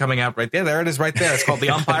spring, coming out right there. There it is right there. It's called The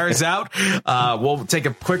Umpire's Out. We'll take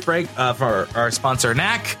a quick break for our sponsor,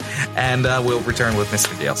 NAC, and we'll return with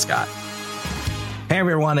Mr. Dale Scott. Hey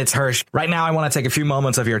everyone, it's Hirsh. Right now, I want to take a few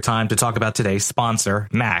moments of your time to talk about today's sponsor,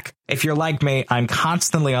 NAC. If you're like me, I'm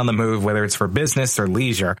constantly on the move, whether it's for business or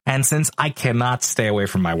leisure. And since I cannot stay away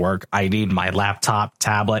from my work, I need my laptop,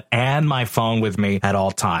 tablet, and my phone with me at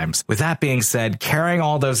all times. With that being said, carrying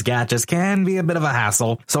all those gadgets can be a bit of a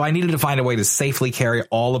hassle, so I needed to find a way to safely carry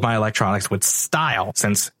all of my electronics with style,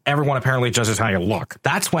 since everyone apparently judges how you look.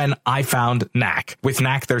 That's when I found NAC. With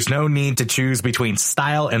NAC, there's no need to choose between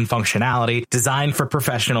style and functionality, designed for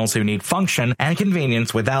professionals who need function and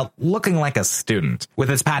convenience without looking like a student. With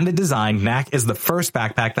its patented design, NAC is the first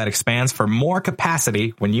backpack that expands for more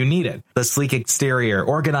capacity when you need it. The sleek exterior,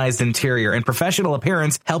 organized interior, and professional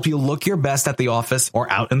appearance help you look your best at the office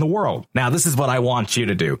or out in the world. Now, this is what I want you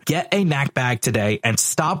to do. Get a NAC bag today and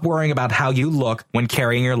stop worrying about how you look when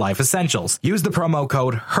carrying your life essentials. Use the promo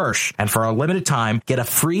code Hirsh, and for a limited time, get a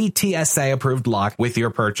free TSA-approved lock with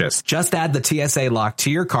your purchase. Just add the TSA lock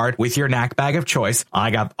to your cart with your NAC bag of choice.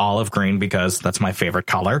 I got olive green because that's my favorite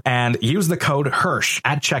color. And use the code Hirsh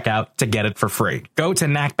at checkout to get it for free. Go to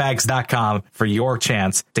nacbags.com for your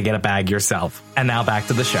chance to get a bag yourself. And now back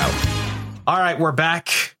to the show. All right, we're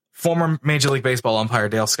back. Former Major League Baseball umpire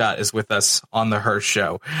Dale Scott is with us on the Hirsh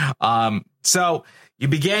Show. So you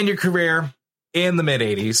began your career in the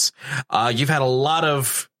mid-'80s. You've had a lot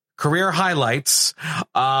of career highlights.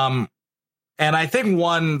 And I think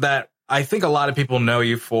one that I think a lot of people know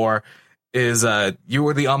you for is you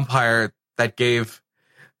were the umpire that gave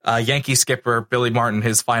Yankee skipper Billy Martin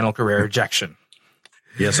his final career ejection.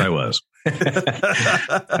 Yes, I was.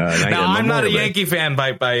 Now, I'm not a Yankee fan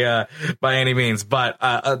by any means, but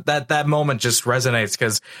that moment just resonates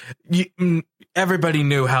because everybody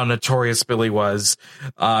knew how notorious Billy was.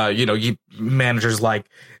 Managers like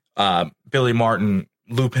Billy Martin,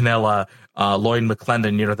 Lou Piniella, Lloyd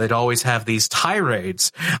McClendon, they'd always have these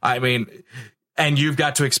tirades. I mean, and you've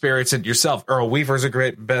got to experience it yourself. Earl Weaver's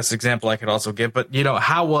a best example I could also give, but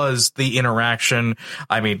how was the interaction?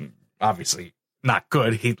 I mean, obviously not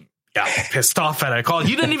good. He got pissed off at a call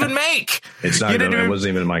you didn't even make. It's not good. It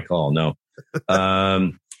wasn't even my call. No.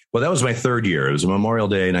 Well, that was my third year. It was a Memorial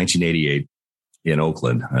Day, 1988 in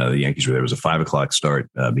Oakland. The Yankees were there. It was a 5:00 start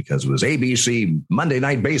because it was ABC Monday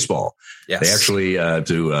Night Baseball. Yes. They actually,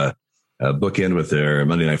 to bookend with their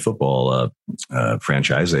Monday Night Football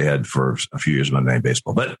franchise, they had for a few years Monday Night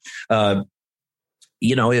Baseball. But,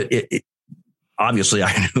 obviously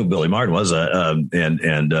I knew who Billy Martin was, but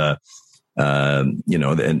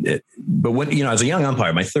when, as a young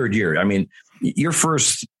umpire, my third year, I mean, your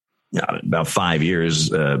first about 5 years,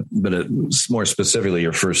 but more specifically,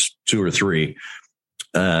 your first 2 or 3,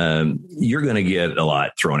 you're going to get a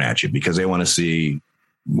lot thrown at you because they want to see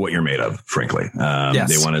what you're made of, frankly. Yes.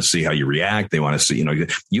 They want to see how you react. They want to see,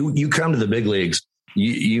 you come to the big leagues,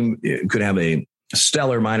 you could have a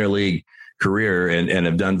stellar minor league career and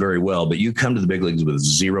have done very well, but you come to the big leagues with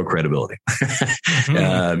zero credibility.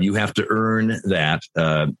 You have to earn that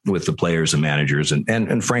with the players and managers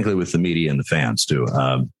and frankly with the media and the fans too.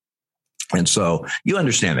 And so you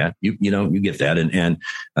understand that, you get that. And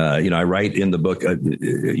I write in the book, I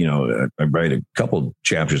write a couple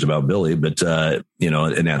chapters about Billy, but,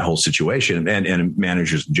 in that whole situation and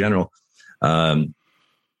managers in general.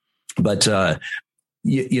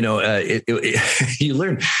 You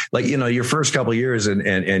learn like, your first couple of years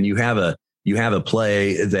and you have a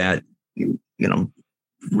play that,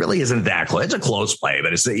 really isn't that close. It's a close play,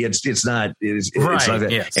 but it's not right, it's not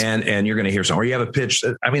that. Yes. And you're going to hear something, or you have a pitch.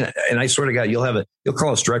 I mean, and I sort of you'll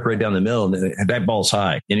call a strike right down the middle and that ball's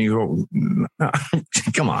high and you go,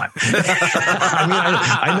 come on.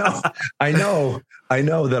 I know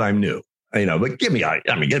that I'm new. But give me a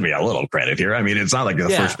little credit here. I mean, it's not like the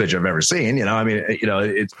first pitch I've ever seen. It's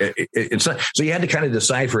not, so you had to kind of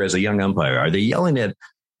decipher as a young umpire: are they yelling at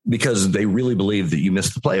because they really believe that you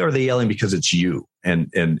missed the play, or are they yelling because it's you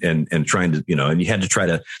and trying to and you had to try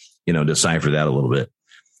to decipher that a little bit.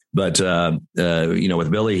 But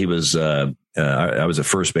with Billy, he was I was at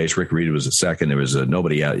first base. Rick Reed was at second. There was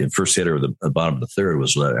nobody out. First hitter at the bottom of the third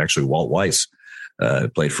was actually Walt Weiss,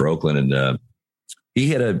 played for Oakland and. He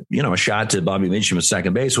hit a shot to Bobby Mitchum at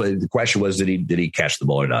second base. Well, the question was, did he catch the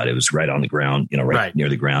ball or not? It was right on the ground, right near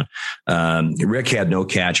the ground. Rick had no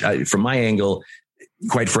catch. From my angle,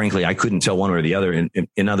 quite frankly, I couldn't tell one or the other.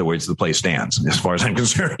 In other words, the play stands as far as I'm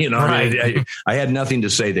concerned. Right. I had nothing to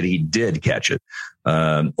say that he did catch it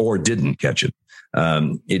or didn't catch it.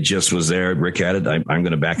 It just was there. Rick had it. I'm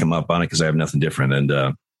going to back him up on it because I have nothing different.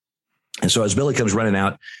 And so as Billy comes running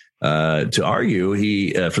out, to argue,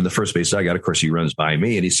 he from the first base dugout, of course, he runs by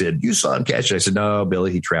me and he said, "You saw him catch it." I said, "No,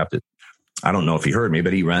 Billy, he trapped it." I don't know if he heard me,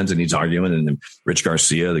 but he runs and he's arguing. And then Rich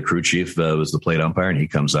Garcia, the crew chief, was the plate umpire, and he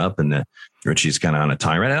comes up and Richie's kind of on a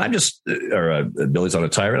tyrant, and I'm just, Billy's on a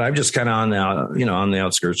tyrant. I'm just kind of on the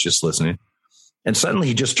outskirts, just listening. And suddenly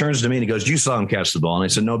he just turns to me and he goes, "You saw him catch the ball?" And I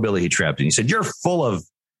said, "No, Billy, he trapped it." And he said, "You're full of."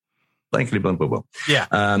 Blankety blah, blah, blah. Yeah.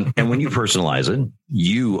 And when you personalize it,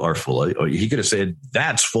 you are full of, or he could have said,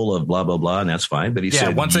 "That's full of blah, blah, blah." And that's fine. But he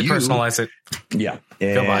said, once they personalize it. Yeah.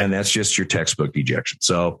 And that's just your textbook ejection.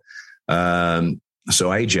 So I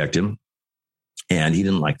eject him and he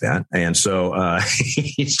didn't like that. And so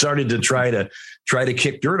he started to try to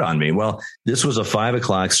kick dirt on me. Well, this was a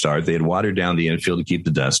 5:00 start. They had watered down the infield to keep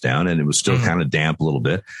the dust down and it was still kind of damp a little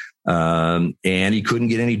bit. And he couldn't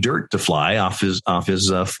get any dirt to fly off his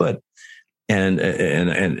foot. And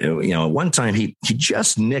at one time he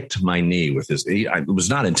just nicked my knee with his. It was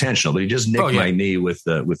not intentional, but he just nicked my knee with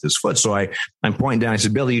his foot. So I'm pointing down. I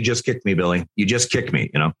said, "Billy, you just kicked me, Billy. You just kicked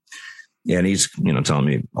me." And he's telling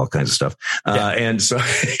me all kinds of stuff. And so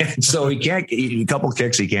he can't. A couple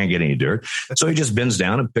kicks, he can't get any dirt. So he just bends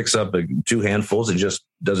down and picks up 2 handfuls and just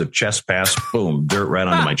does a chest pass. Boom, dirt right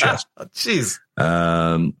onto my chest. Jeez.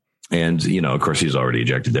 And, of course, he's already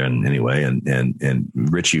ejected there anyway. And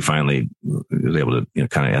Richie finally was able to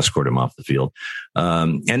kind of escort him off the field.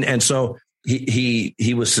 And so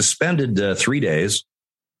he was suspended 3 days.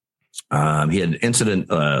 He had an incident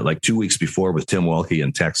like 2 weeks before with Tim Welke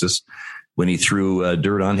in Texas when he threw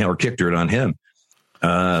dirt on him or kicked dirt on him.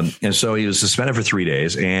 And so he was suspended for 3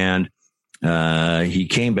 days. And he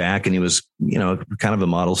came back and he was, kind of a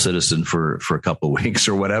model citizen for a couple of weeks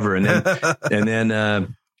or whatever. And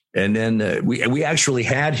then And then we actually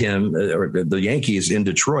had him, the Yankees, in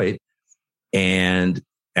Detroit. And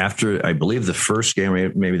after, I believe, the first game,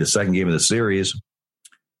 maybe the second game of the series,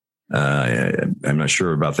 I'm not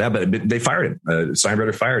sure about that, but they fired him.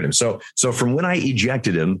 Steinbrenner fired him. So from when I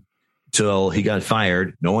ejected him till he got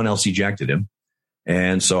fired, no one else ejected him.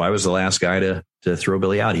 And so I was the last guy to throw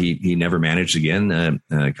Billy out. He never managed again.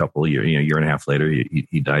 A couple of years, year and a half later,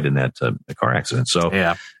 he died in that car accident. So,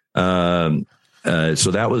 yeah.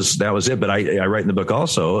 So that was it. But I write in the book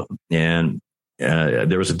also, and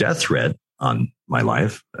there was a death threat on my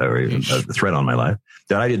life, or a threat on my life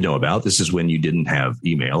that I didn't know about. This is when you didn't have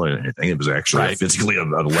email or anything. It was actually physically a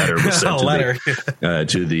letter was sent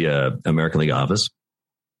to the American League office.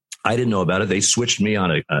 I didn't know about it. They switched me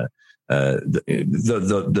on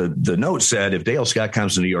the note said, if Dale Scott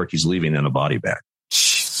comes to New York, he's leaving in a body bag.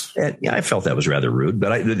 And yeah, I felt that was rather rude,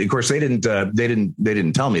 but of course they didn't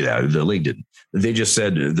tell me that. The league didn't. They just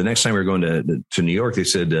said the next time we were going to New York, they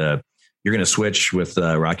said, you're going to switch with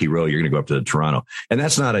Rocky Road. You're going to go up to Toronto. And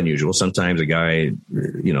that's not unusual. Sometimes a guy,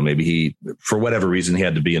 maybe he, for whatever reason, he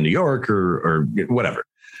had to be in New York or whatever.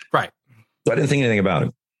 Right. So I didn't think anything about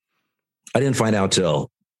it. I didn't find out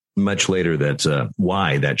till much later that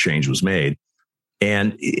why that change was made.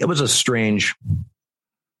 And it was a strange,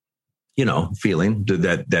 feeling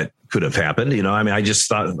that could have happened. I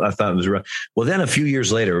thought it was right. Well, then a few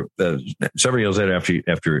years later, several years later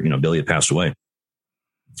after Billy had passed away,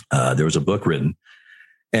 there was a book written.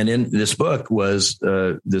 And in this book was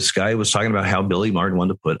this guy was talking about how Billy Martin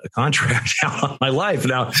wanted to put a contract out on my life.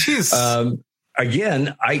 Now,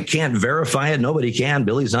 again, I can't verify it. Nobody can.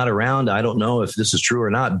 Billy's not around. I don't know if this is true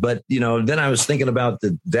or not. But, then I was thinking about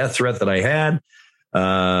the death threat that I had.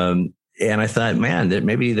 And I thought, man, that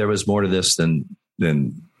maybe there was more to this than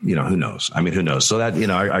who knows? I mean, who knows? So that,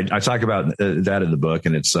 I talk about that in the book,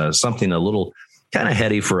 and it's something a little kind of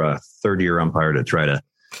heady for a third-year umpire to try to,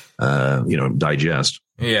 digest.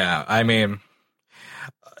 Yeah. I mean,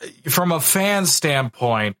 from a fan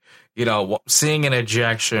standpoint, seeing an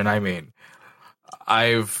ejection, I mean,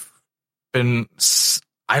 I've been,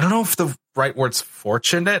 I don't know if the right word's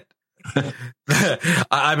fortunate.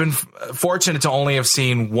 I've been fortunate to only have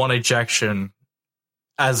seen one ejection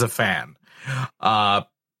as a fan. But,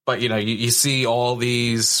 you see all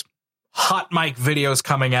these hot mic videos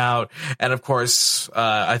coming out. And of course,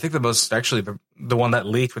 I think the one that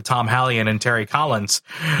leaked with Tom Hallion and Terry Collins,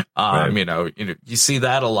 right. You see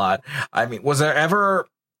that a lot. I mean, was there ever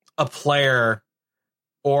a player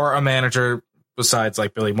or a manager besides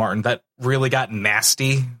like Billy Martin that really got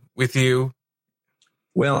nasty with you?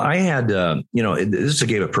 Well, I had, this is a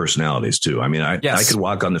game of personalities too. I mean, I could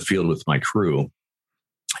walk on the field with my crew,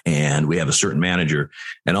 and we have a certain manager,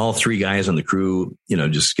 and all three guys on the crew,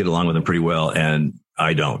 just get along with him pretty well. And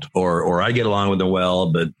I don't, or I get along with them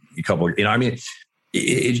well, but a couple, it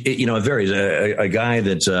varies. A guy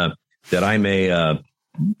that I may,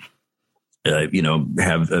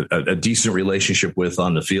 have a decent relationship with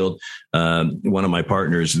on the field. One of my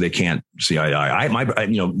partners, they can't see eye to eye.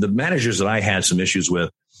 The managers that I had some issues with,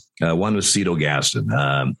 one was Cito Gaston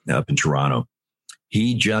up in Toronto.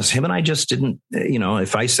 Him and I just didn't,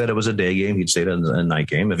 if I said it was a day game, he'd say it was a night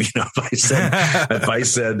game. If I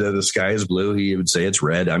said the sky is blue, he would say it's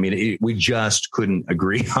red. I mean, we just couldn't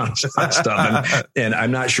agree on stuff. And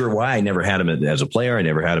I'm not sure why. I never had him as a player. I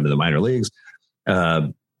never had him in the minor leagues.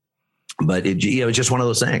 But it was just one of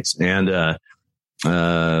those things. And, I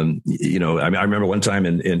remember one time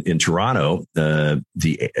in Toronto, the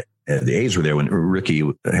A's were there when Ricky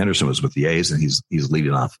Henderson was with the A's, and he's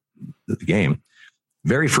leading off the game.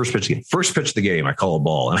 Very first pitch of the game, I call a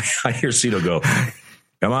ball, and I hear Cito go,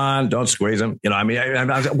 "Come on, don't squeeze him."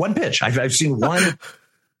 One pitch. I've seen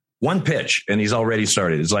one pitch, and he's already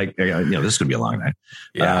started. It's like, this is going to be a long night.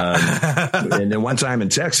 Yeah. And then one time in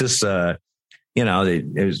Texas,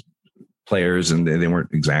 there's players, and they weren't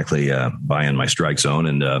exactly buying my strike zone,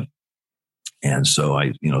 and so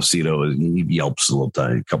I, Cito, he yelps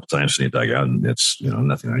a couple times in the dugout, and it's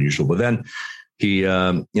nothing unusual. But then he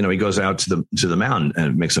goes out to the mound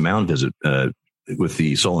and makes a mound visit with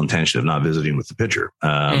the sole intention of not visiting with the pitcher.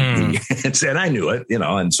 And I knew it,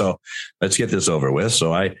 and so let's get this over with.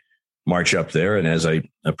 So I march up there, and as I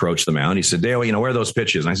approach the mound, he said, "Dale, where are those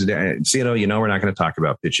pitches?" And I said, "Cito, we're not going to talk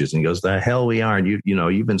about pitches." And he goes, "The hell we are. And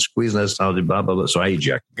you've been squeezing us out, blah, blah, blah." So I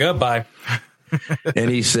eject. Goodbye. And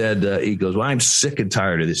he said, he goes, "Well, I'm sick and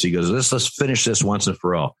tired of this." He goes, let's finish this once and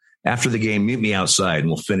for all. After the game, meet me outside and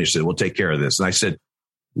we'll finish it. We'll take care of this. And I said,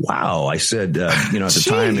 wow. I said, at the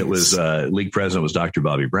time it was, league president was Dr.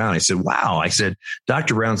 Bobby Brown. I said, wow. I said,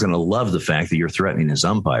 Dr. Brown's going to love the fact that you're threatening his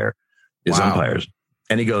umpires.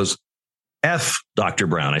 And he goes, F Dr.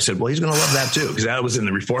 Brown. I said, well, he's going to love that too, because that was in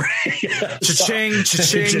the report. Cha-ching,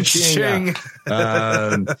 cha-ching, cha-ching.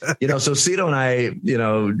 So Cito and I,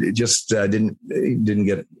 just didn't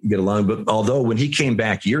get along. But although when he came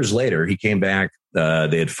back years later, they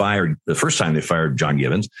had fired the first time they fired John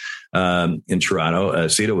Gibbons in Toronto.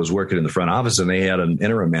 Cito was working in the front office, and they had an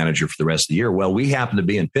interim manager for the rest of the year. Well, we happened to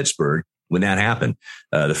be in Pittsburgh when that happened,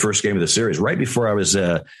 the first game of the series, right before I was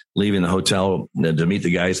leaving the hotel to meet the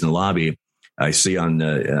guys in the lobby. I see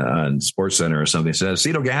on Sports Center or something says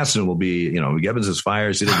Cito Gaston will be, Gibbons is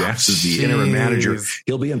fired. Cito Gaston is the interim manager.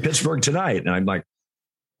 He'll be in Pittsburgh tonight. And I'm like,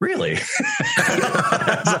 really?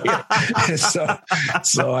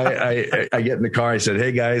 so I get in the car. I said,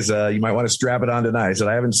 hey guys, you might want to strap it on tonight. I said,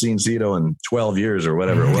 I haven't seen Cito in 12 years or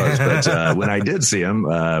whatever it was. But when I did see him,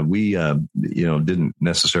 we didn't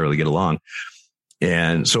necessarily get along.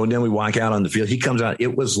 And so then we walk out on the field. He comes out.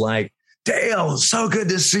 It was like, Dale, so good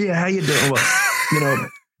to see you. How you doing? Well,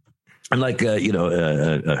 I'm like,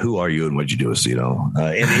 who are you and what'd you do with Cito?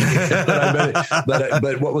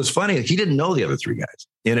 But what was funny, he didn't know the other three guys.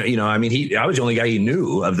 I was the only guy he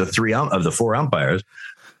knew of the four umpires.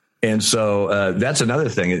 And so that's another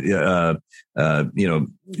thing.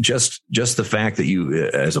 Just the fact that you,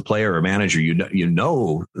 as a player or manager, you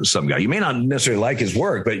know some guy. You may not necessarily like his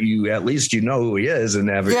work, but you at least who he is and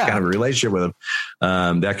have kind of a relationship with him.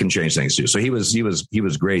 That can change things too. So he was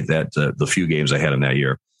great that the few games I had him that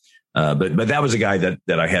year. But that was a guy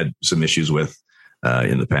that I had some issues with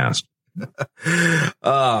in the past.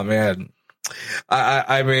 Oh man,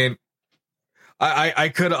 I mean, I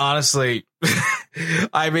could honestly.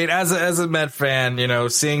 I mean, as a Met fan,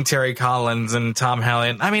 seeing Terry Collins and Tom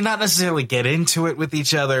Hallion, I mean, not necessarily get into it with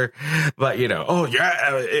each other, but our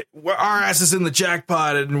ass is in the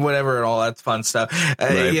jackpot and whatever and all that fun stuff.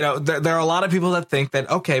 Right. There are a lot of people that think that,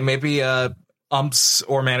 okay, maybe umps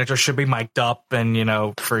or managers should be mic'd up and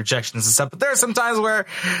for ejections and stuff. But there are some times where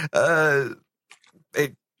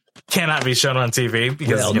it cannot be shown on TV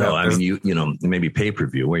because I mean, maybe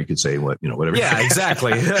pay-per-view where you could say whatever. Yeah,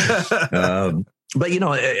 exactly. But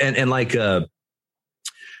and like for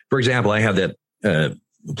example, I have that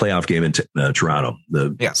playoff game in Toronto, the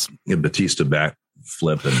Batista back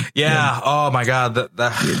flip, and oh my God,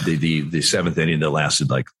 the seventh inning that lasted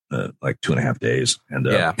like 2.5 days, and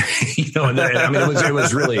I mean it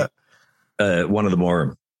was really one of the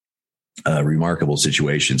more remarkable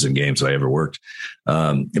situations in games I ever worked. But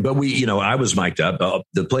I was mic'd up.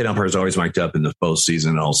 The plate umpire is always mic'd up in the postseason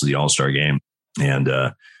and also the All-Star game and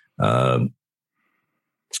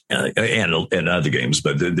other games,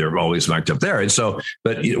 but they're always mic'd up there. And so,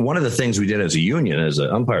 but one of the things we did as a union, as an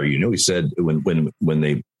umpire union, we said when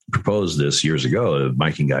they proposed this years ago,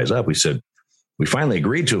 miking guys up, we said, we finally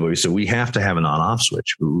agreed to it, but we said, we have to have an on-off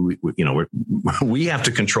switch. We have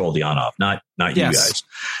to control the on-off, not you guys.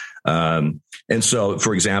 And so,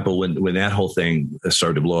 for example, when that whole thing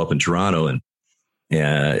started to blow up in Toronto and,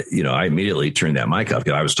 I immediately turned that mic off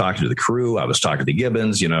because I was talking to the crew. I was talking to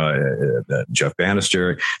Gibbons, Jeff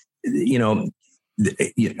Bannister, I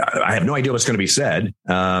have no idea what's going to be said.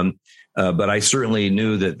 But I certainly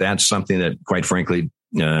knew that that's something that quite frankly,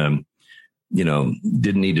 didn't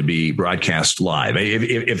need to be broadcast live.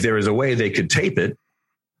 If there was a way they could tape it,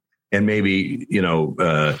 and maybe,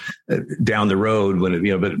 down the road when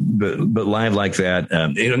it, but live like that,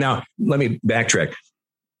 now let me backtrack.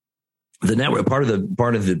 The network, part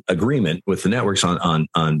of the agreement with the networks on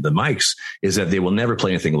the mics is that they will never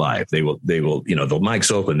play anything live. They will, the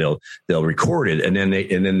mic's open, they'll record it and then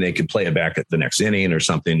they can play it back at the next inning or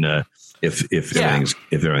something. If everything's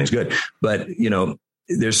good, but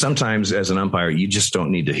there's sometimes as an umpire, you just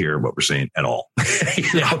don't need to hear what we're saying at all.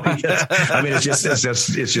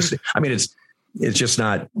 It's just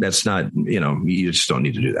not, that's not, you just don't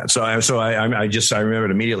need to do that. So I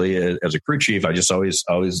remembered immediately as a crew chief, I just always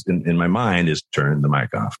in my mind is turn the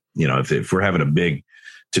mic off. If we're having a big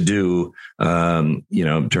to do, turn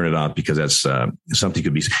it off because that's something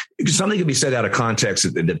could be said out of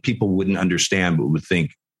context that people wouldn't understand, but would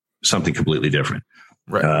think something completely different.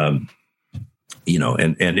 Right. You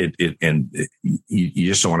just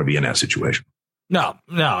don't want to be in that situation. No.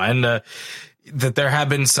 And that there have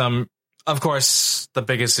been some, of course, the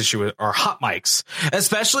biggest issue are hot mics,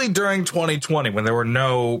 especially during 2020 when there were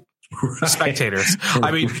no spectators.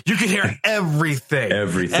 I mean, you could hear everything,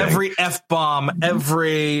 every F-bomb,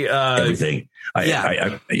 everything.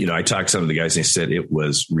 I talked to some of the guys and they said it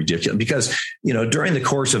was ridiculous because, during the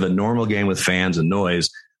course of a normal game with fans and noise,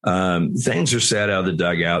 things are said out of the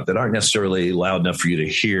dugout that aren't necessarily loud enough for you to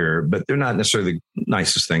hear, but they're not necessarily the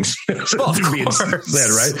nicest things being said,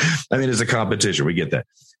 right? I mean, it's a competition. We get that.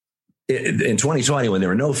 in 2020, when there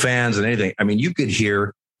were no fans and anything, I mean, you could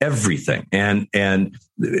hear everything, and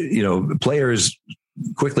players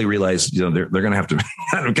quickly realized, they're going to have to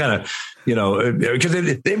kind of, because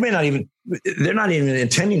they may not even, they're not even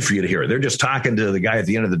intending for you to hear it. They're just talking to the guy at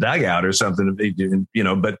the end of the dugout or something,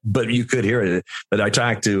 but you could hear it. But I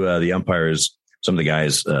talked to the umpires, some of the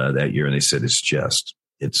guys that year, and they said,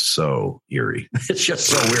 it's so eerie. It's just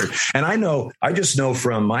so weird. And I just know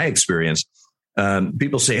from my experience,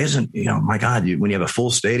 people say, my God, when you have a full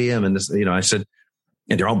stadium and this, I said,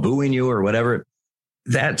 and they're all booing you or whatever,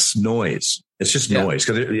 that's noise. It's just noise.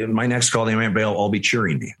 Because my next call, they might all be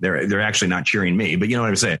cheering me. They're actually not cheering me, but you know what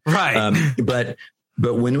I'm saying? Right. But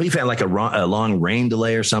when we've had like a long rain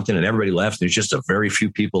delay or something and everybody left, there's just a very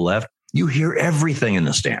few people left. You hear everything in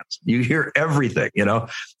the stands. You hear everything,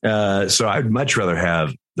 So I'd much rather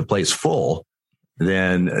have the place full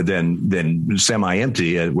than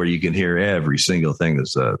semi-empty, where you can hear every single thing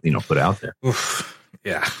that's put out there. Oof.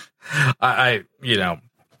 Yeah. I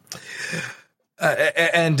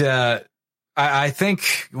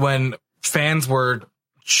think when fans were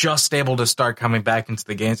just able to start coming back into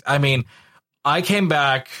the games, I mean, I came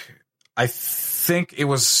back, I think it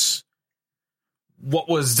was what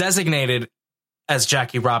was designated as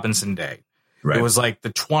Jackie Robinson Day. Right. It was like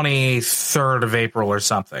the 23rd of April or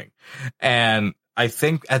something. And I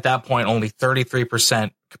think at that point, only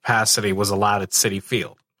 33% capacity was allowed at Citi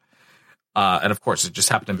Field. And of course, it just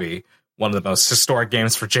happened to be one of the most historic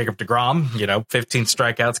games for Jacob deGrom, 15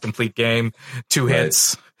 strikeouts, complete game, 2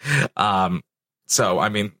 hits. So, I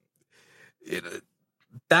mean,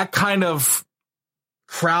 that kind of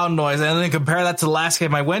crowd noise, and then compare that to the last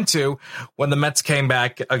game I went to when the Mets came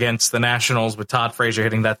back against the Nationals with Todd Frazier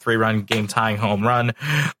hitting that 3-run game-tying home run.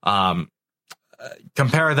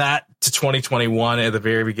 Compare that to 2021 at the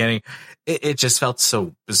very beginning. It just felt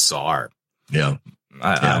so bizarre. Yeah.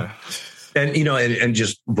 And, and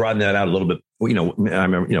just broaden that out a little bit. I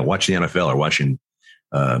remember, watching the NFL or watching,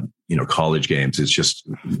 college games. It's just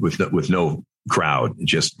with no crowd. It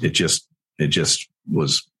just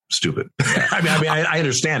was stupid. I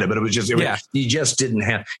understand it, but it was just, you just didn't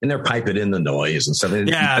have, and they're piping in the noise and stuff.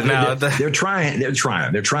 They're trying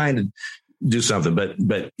to do something,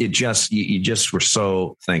 but it just, you just were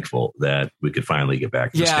so thankful that we could finally get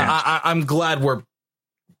back to the stands. I'm glad we're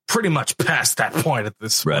pretty much past that point at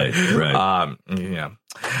this point. Right.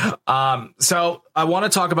 So I want to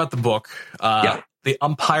talk about the book. The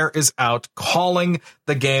Umpire is Out, Calling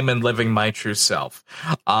the Game and Living My True Self.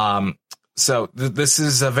 So this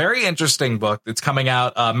is a very interesting book. It's coming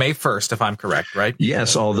out May 1st, if I'm correct, right?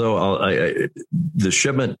 Yes, although the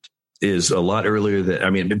shipment is a lot earlier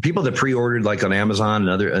than, people that pre-ordered like on Amazon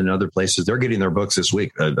and other places, they're getting their books this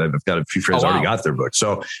week. I've got a few friends already got their books.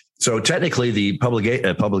 So technically the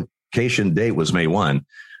publication date was May 1.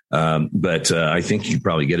 But I think you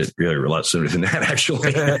probably get it really a lot sooner than that,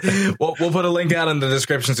 actually. We'll put a link out in the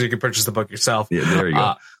description so you can purchase the book yourself. Yeah, there you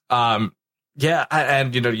go.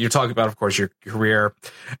 And you're talking about, of course, your career,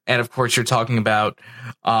 and of course, you're talking about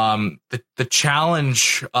the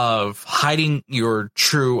challenge of hiding your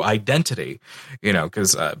true identity.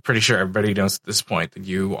 Because pretty sure everybody knows at this point that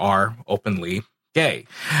you are openly gay,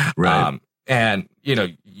 right? And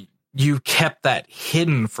you kept that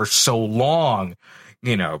hidden for so long.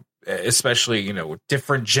 Especially, with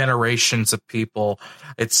different generations of people,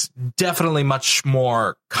 it's definitely much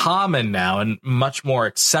more common now and much more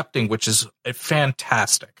accepting, which is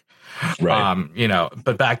fantastic. Right.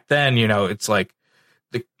 But back then, it's like,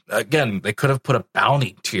 they could have put a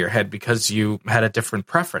bounty to your head because you had a different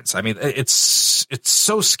preference. I mean, it's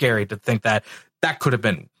so scary to think that could have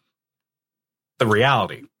been the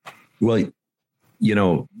reality. Well,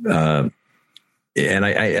 and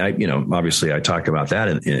I obviously I talk about that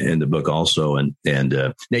in the book also. And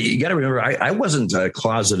now you got to remember, I wasn't a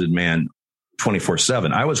closeted man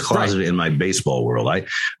 24/7. I was closeted in my baseball world.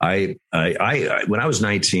 I when I was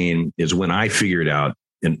 19 is when I figured out,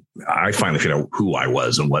 and I finally figured out who I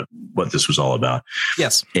was and what this was all about.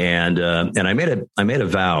 Yes. And I made a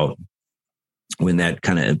vow when that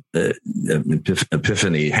kind of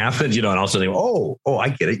epiphany happened, and all of a sudden, oh, I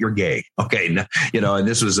get it. You're gay. Okay. And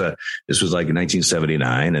this was like in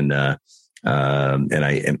 1979.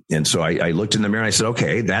 And so I looked in the mirror and I said,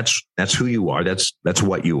 okay, that's who you are. That's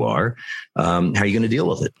what you are. How are you going to deal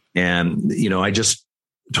with it? And, I just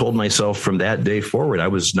told myself from that day forward, I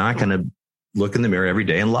was not going to look in the mirror every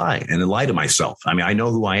day and lie to myself. I mean, I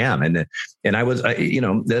know who I am. And I was,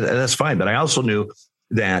 that's fine. But I also knew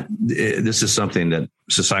that this is something that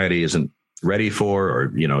society isn't ready for,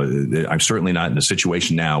 or, I'm certainly not in a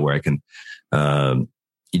situation now where I can,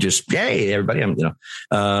 hey, everybody,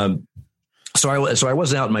 So I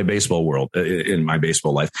wasn't out in my baseball world, in my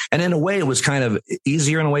baseball life. And in a way, it was kind of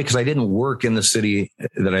easier in a way because I didn't work in the city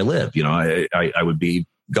that I lived. You know, I would be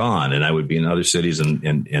gone and I would be in other cities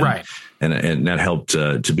and right. And that helped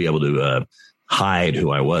to be able to hide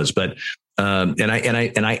who I was. But and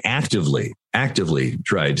I actively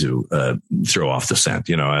tried to throw off the scent,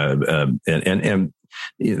 you know, and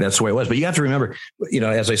that's the way it was. But you have to remember, you know,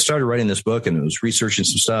 as I started writing this book and I was researching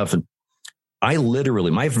some stuff, and I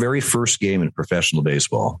literally, my very first game in professional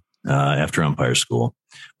baseball after umpire school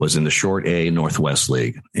was in the Short A Northwest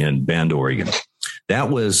League in Bend, Oregon. That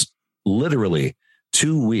was literally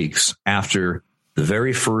 2 weeks after the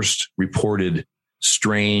very first reported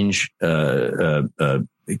strange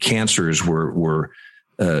cancers were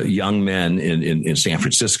young men in San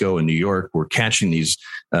Francisco and New York were catching these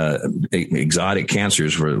exotic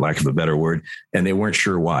cancers, for lack of a better word, and they weren't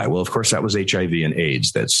sure why. Well, of course, that was HIV and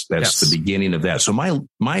AIDS. That's yes. The beginning of that. So my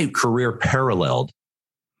career paralleled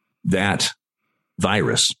that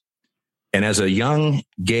virus. And as a young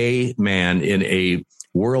gay man in a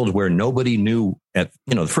world where nobody knew the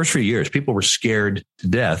first few years, people were scared to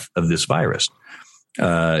death of this virus.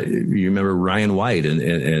 You remember Ryan White and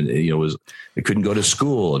couldn't go to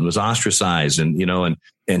school and was ostracized and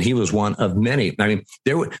he was one of many. I mean,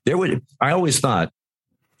 I always thought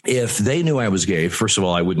if they knew I was gay, first of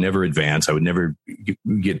all, I would never advance. I would never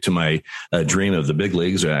get to my dream of the big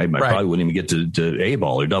leagues. I probably wouldn't even get to A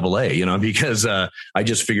ball or double A, because I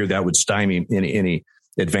just figured that would stymie any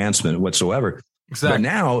advancement whatsoever. Exactly. But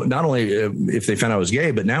now, not only if they found I was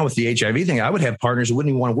gay, but now with the HIV thing, I would have partners who wouldn't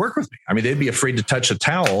even want to work with me. I mean, they'd be afraid to touch a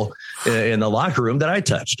towel in the locker room that I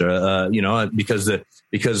touched, because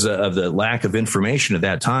of the lack of information at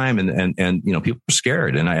that time, and people were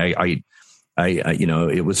scared, and I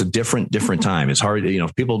it was a different time. It's hard,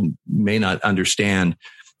 people may not understand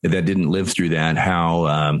that didn't live through that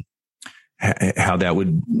how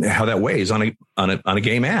that weighs on a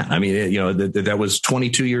gay man. I mean, that was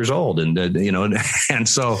 22 years old, and and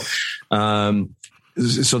so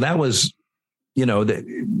that was,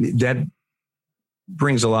 that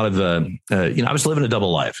brings a lot of I was living a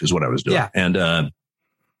double life is what I was doing, yeah.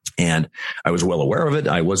 And I was well aware of it.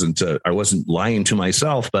 I wasn't lying to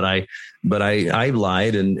myself, but I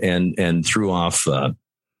lied and threw off.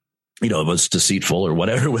 It was deceitful or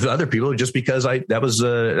whatever with other people, just because that was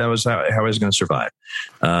how I was going to survive.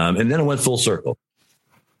 And then it went full circle.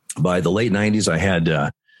 By the late 90s, I had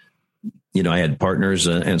partners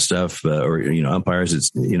and stuff, or umpires. It's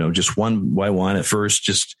just one by one at first,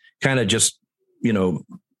 just coming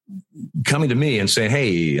to me and saying,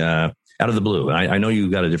 "Hey, out of the blue, I know you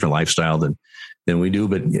got a different lifestyle than we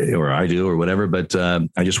do, or I do, or whatever. But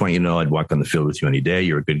I just want you to know I'd walk on the field with you any day.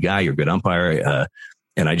 You're a good guy. You're a good umpire."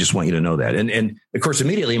 And I just want you to know that. And of course,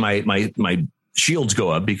 immediately my shields go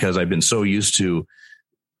up because I've been so used to,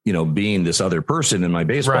 being this other person in my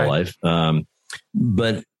baseball life.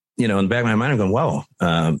 But, in the back of my mind, I'm going, well,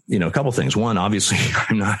 a couple things. One, obviously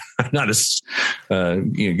I'm not as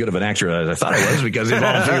good of an actor as I thought I was, because they've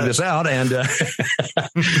all figured this out. And,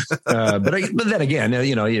 but then again,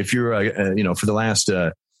 if you're, for the last,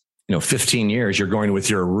 15 years, you're going with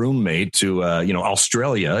your roommate to,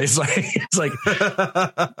 Australia. It's like,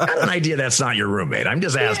 I have an idea that's not your roommate. I'm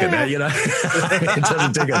just asking that, it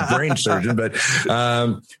doesn't take a brain surgeon, but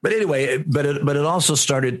anyway, but it also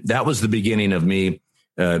started, that was the beginning of me,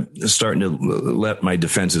 starting to let my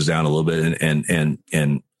defenses down a little bit. And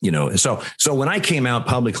so when I came out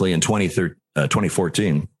publicly in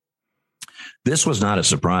 2014, this was not a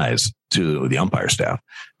surprise to the umpire staff.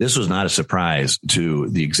 This was not a surprise to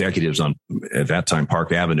the executives on, at that time,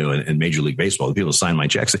 Park Avenue and Major League Baseball. The people who signed my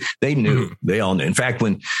checks, they knew. Mm-hmm. They all knew. In fact,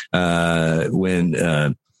 when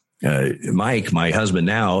Mike, my husband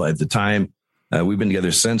now, at the time, we've been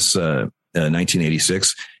together since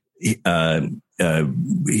 1986. We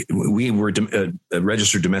were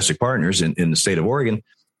registered domestic partners in the state of Oregon.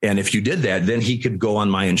 And if you did that, then he could go on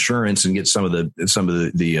my insurance and get some of the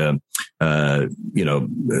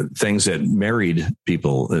things that married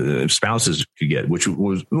people, spouses could get, which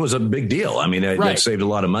was a big deal. I mean, that saved a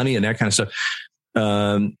lot of money and that kind of stuff.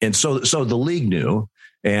 And so the league knew,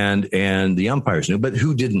 and the umpires knew, but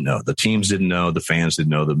who didn't know? The teams didn't know, the fans didn't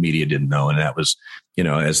know, the media didn't know. And that was,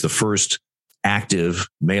 as the first active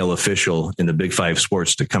male official in the Big Five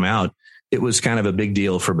sports to come out, it was kind of a big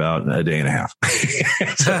deal for about a day and a half.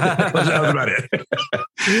 So that was about it.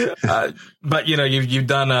 But, you've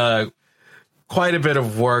done quite a bit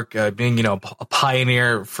of work being, a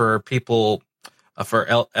pioneer for people, for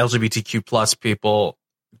LGBTQ plus people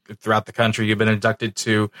throughout the country. You've been inducted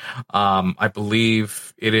to, I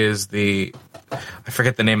believe it is I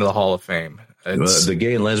forget the name of the Hall of Fame. The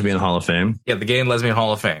Gay and Lesbian Hall of Fame. Yeah, the Gay and Lesbian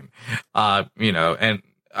Hall of Fame. And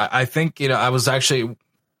I think, I was actually,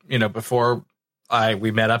 before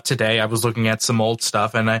we met up today, I was looking at some old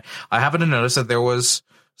stuff, and I happened to notice that there was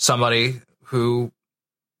somebody who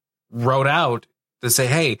wrote out to say,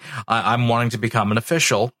 hey, I'm wanting to become an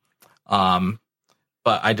official, but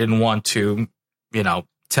I didn't want to,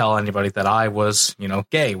 tell anybody that I was,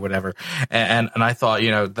 gay, whatever. And I thought,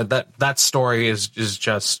 that story is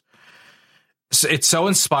just, it's so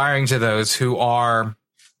inspiring to those who are,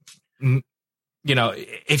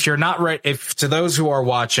 if you're not ready, if to those who are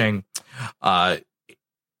watching,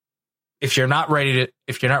 if you're not ready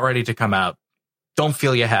to come out, don't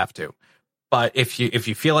feel you have to. But if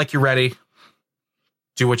you feel like you're ready,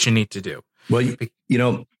 do what you need to do. Well,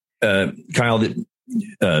 Kyle,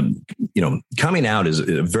 coming out is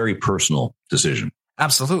a very personal decision.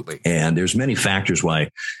 Absolutely. And there's many factors why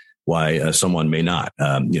someone may not,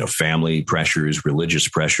 family pressures, religious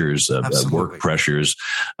pressures, work pressures.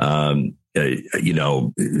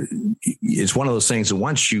 It's one of those things that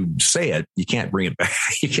once you say it, you can't bring it back.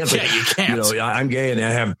 You can't. I'm gay, and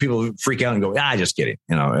I have people freak out and go, just kidding.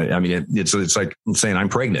 It's like saying I'm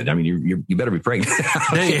pregnant. I mean, you better be pregnant.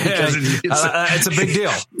 It's a big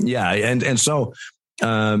deal. Yeah. And so,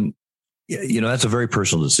 that's a very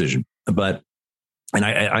personal decision, but. And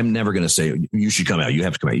I'm never going to say you should come out. You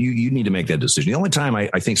have to come out. You need to make that decision. The only time I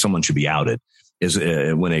think someone should be outed is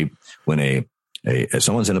when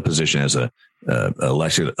someone's in a position as a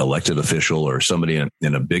elected official or somebody in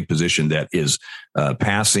a big position that is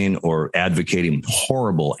passing or advocating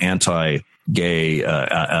horrible anti-gay,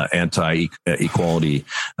 anti-equality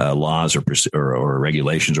laws or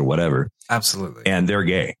regulations or whatever. Absolutely. And they're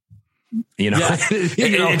gay.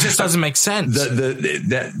 It just doesn't make sense.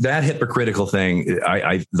 That hypocritical thing,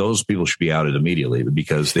 those people should be outed immediately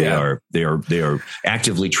because they are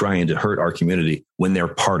actively trying to hurt our community when they're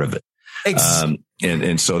part of it.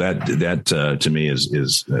 And so that to me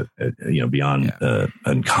is beyond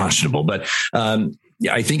unconscionable. But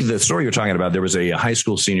I think the story you're talking about, there was a high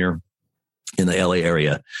school senior in the LA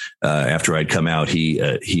area. After I'd come out, he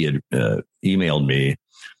had emailed me,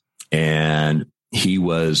 and he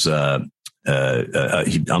was,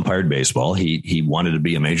 he umpired baseball. He wanted to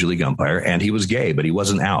be a major league umpire, and he was gay, but he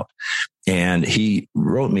wasn't out. And he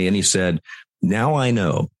wrote me and he said, now I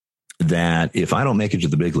know that if I don't make it to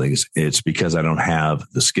the big leagues, it's because I don't have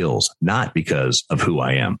the skills, not because of who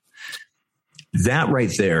I am. That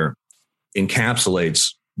right there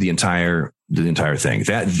encapsulates the entire thing.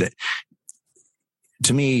 That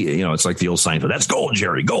to me, it's like the old Seinfeld. That's gold,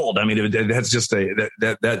 Jerry, gold. I mean, that's just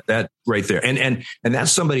that right there. And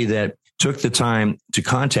that's somebody that took the time to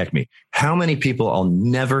contact me. How many people I'll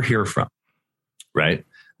never hear from, right?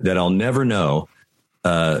 That I'll never know,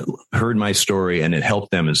 heard my story and it helped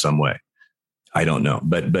them in some way. I don't know,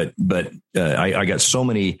 but I got so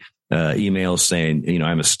many emails saying,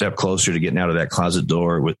 I'm a step closer to getting out of that closet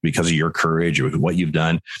door because of your courage or with what you've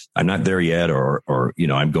done. I'm not there yet, or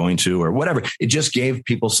I'm going to, or whatever. It just gave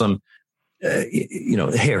people some, hey,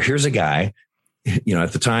 here's a guy, at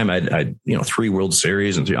the time I'd 3 World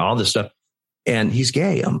Series and all this stuff, and he's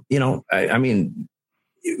gay. It's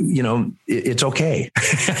okay.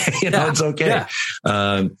 It's okay.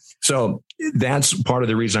 Yeah. So that's part of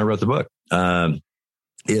the reason I wrote the book.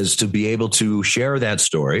 Is to be able to share that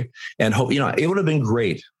story and hope, it would have been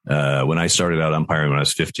great when I started out umpiring when I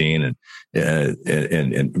was 15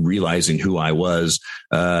 and realizing who I was,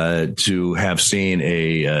 to have seen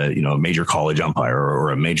a major college umpire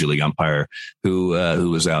or a major league umpire who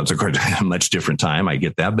was out. It's of course a much different time. I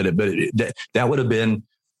get that, but that would have been,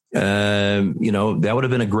 that would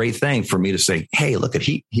have been a great thing for me to say, hey, look at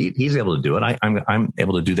he's able to do it. I'm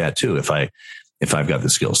able to do that too if I've got the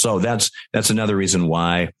skills. So that's another reason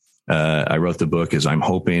why I wrote the book, is I'm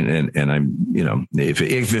hoping and I'm, if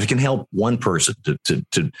it can help one person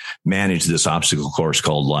to manage this obstacle course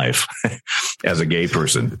called life as a gay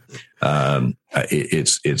person,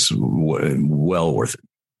 it's well worth it.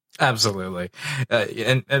 Absolutely.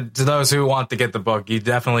 And to those who want to get the book, you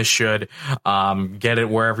definitely should get it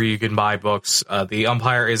wherever you can buy books. The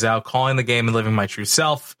Umpire is out, Calling the Game and Living My True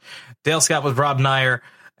Self. Dale Scott with Rob Nyer,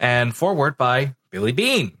 and foreword by Billy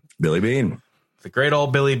Bean. Billy Bean. The great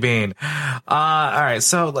old Billy Bean. All right,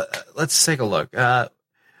 so let's take a look. Let's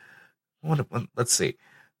see.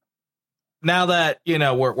 Now that,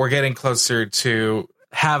 we're getting closer to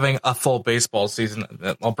having a full baseball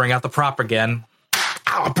season, I'll bring out the prop again.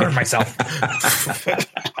 Ow, I burned myself.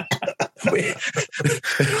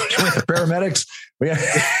 Paramedics, We have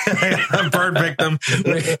a burn victim.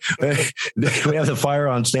 We have the fire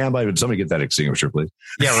on standby. Would somebody get that extinguisher, please?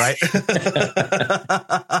 Yeah, right.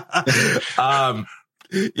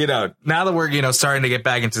 Now that we're starting to get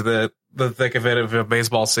back into the thick of it of a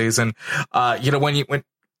baseball season, when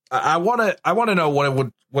I want to know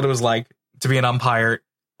what it was like to be an umpire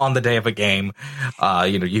on the day of a game.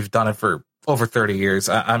 You've done it for over 30 years.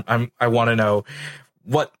 I want to know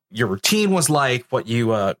what your routine was like, what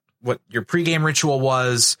your pregame ritual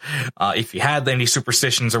was, if you had any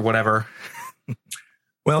superstitions or whatever.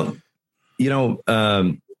 Well,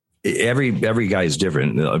 every guy is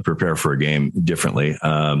different. Prepare for a game differently.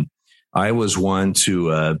 I was one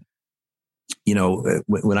to,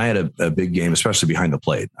 when I had a big game, especially behind the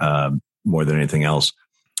plate, more than anything else,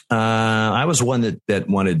 I was one that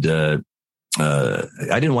wanted to. I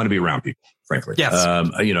didn't want to be around people, frankly. Yes.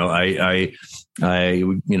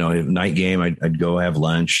 Night game, I'd go have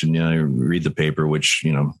lunch and read the paper, which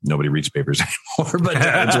nobody reads papers anymore, but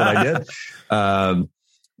that's what I did.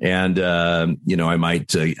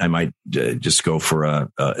 I might just go for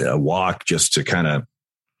a walk just to kind of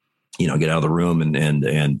get out of the room and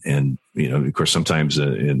of course sometimes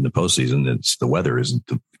in the postseason the weather isn't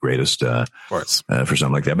the greatest of course for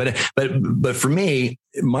something like that. But for me,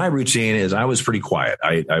 my routine is I was pretty quiet.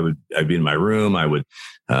 I'd be in my room. I would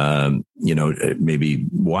maybe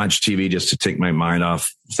watch TV just to take my mind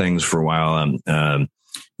off things for a while. A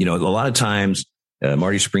lot of times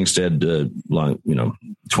Marty Springstead,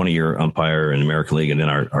 20-year umpire in American League, and then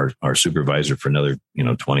our supervisor for another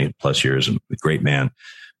 20 plus years, and a great man.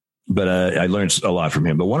 But I learned a lot from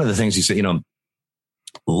him. But one of the things he said,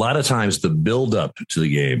 a lot of times the build up to the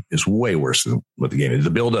game is way worse than what the game is. The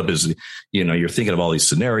build up is, you're thinking of all these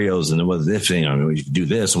scenarios and what if, you do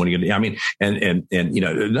this and what are you going to do? And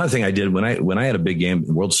another thing I did when I had a big game,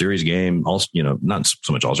 World Series game, also, not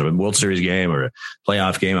so much also, but World Series game or a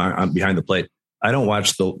playoff game, I'm behind the plate. I don't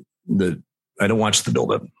watch the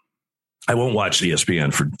build up. I won't watch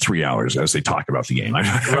ESPN for 3 hours as they talk about the game.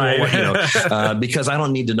 Because I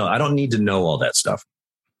don't need to know. I don't need to know all that stuff.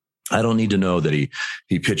 I don't need to know that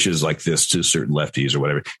he pitches like this to certain lefties or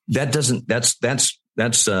whatever.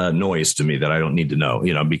 That's noise to me that I don't need to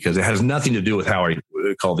know, because it has nothing to do with how I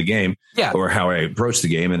call the game or how I approach the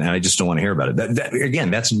game. And I just don't want to hear about it. That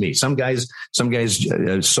again, that's me. Some guys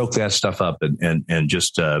soak that stuff up and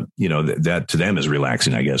just, that to them is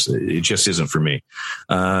relaxing. I guess it just isn't for me.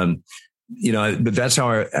 But that's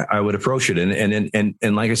how I would approach it.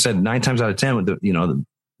 And like I said, 9 times out of 10, the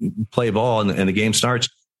play ball and the game starts,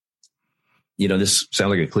 this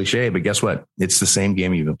sounds like a cliche, but guess what? It's the same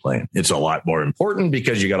game you've been playing. It's a lot more important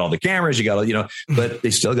because you got all the cameras, but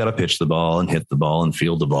they still got to pitch the ball and hit the ball and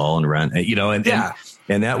field the ball and run,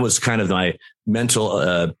 and that was kind of my mental,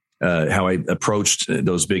 how I approached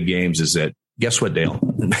those big games is that, guess what, Dale?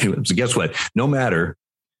 So guess what? No matter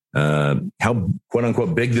how quote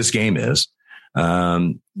unquote big this game is,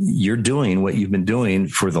 you're doing what you've been doing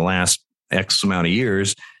for the last X amount of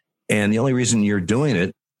years. And the only reason you're doing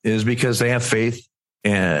it is because they have faith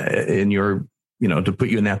in your, to put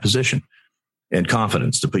you in that position and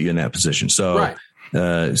confidence to put you in that position. So,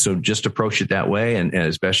 so just approach it that way and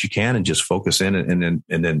as best you can and just focus in and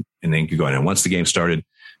then keep going. And once the game started,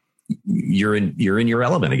 you're in your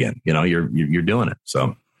element again, you're doing it.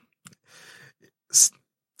 So,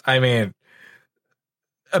 I mean,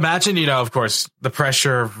 imagine, of course, the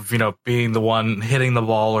pressure of, being the one hitting the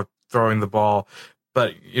ball or throwing the ball,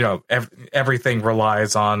 but, everything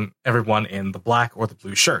relies on everyone in the black or the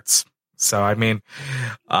blue shirts. So, I mean,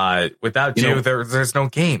 without there's no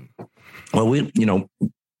game. Well,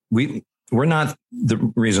 we're not the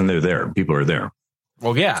reason they're there. People are there.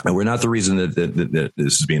 Well, yeah. And we're not the reason that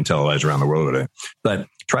this is being televised around the world today, but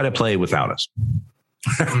try to play without us.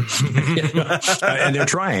 And they're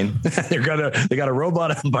trying. They got a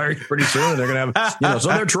robot umpire pretty soon. And they're going to have, so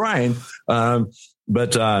they're trying.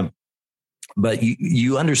 But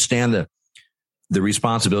you understand the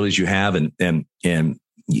responsibilities you have, and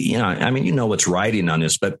what's riding on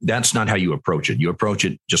this, but that's not how you approach it. You approach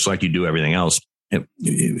it just like you do everything else.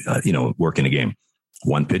 Working a game,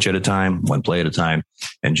 one pitch at a time, one play at a time,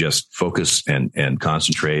 and just focus and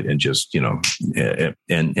concentrate and just,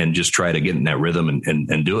 and just try to get in that rhythm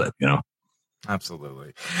and do it,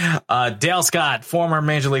 Absolutely. Dale Scott, former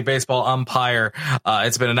Major League Baseball umpire.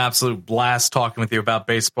 It's been an absolute blast talking with you about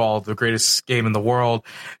baseball, the greatest game in the world.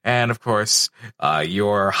 And of course,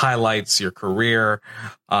 your highlights, your career,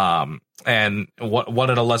 and what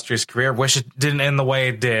an illustrious career. Wish it didn't end the way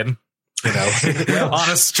it did, on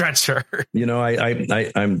a stretcher.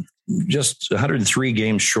 I'm just 103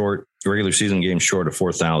 games short, regular season games short of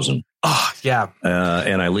 4,000. Oh, yeah.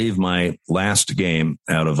 And I leave my last game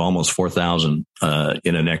out of almost 4,000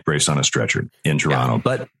 in a neck brace on a stretcher in Toronto. Yeah.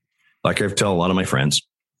 But like I've told a lot of my friends,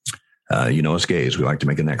 us gays, we like to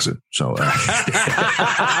make an exit. So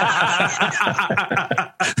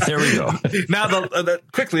there we go. Now,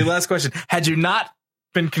 quickly, last question. Had you not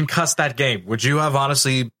been concussed that game, would you have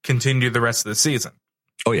honestly continued the rest of the season?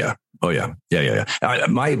 Oh, yeah.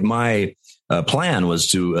 My plan was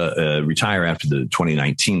to retire after the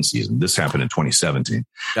 2019 season. This happened in 2017,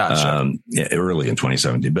 gotcha. Early in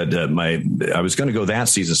 2017. But I was going to go that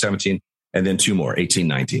season, 17, and then two more, 18,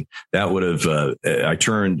 19. That would have, I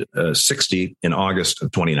turned 60 in August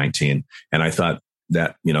of 2019. And I thought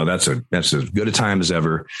that, that's as good a time as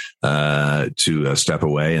ever to step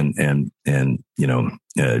away. And that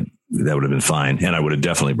would have been fine. And I would have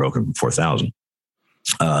definitely broken 4,000.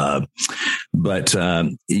 But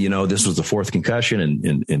this was the fourth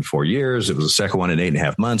concussion in 4 years. It was the second one in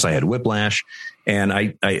 8.5 months. I had whiplash, and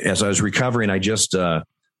I as I was recovering, I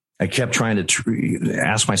kept trying to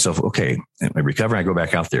ask myself, okay, I recover, I go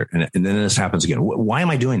back out there. And then this happens again. Why am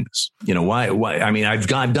I doing this? Why, I mean, I've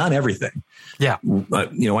done everything. Yeah. Why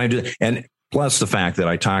am I doing it? And plus the fact that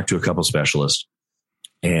I talked to a couple specialists,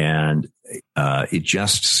 and it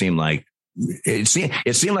just seemed like, it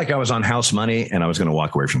seemed like I was on house money and I was going to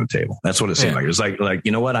walk away from the table. That's what it seemed like. It was like,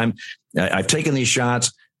 you know what? I've taken these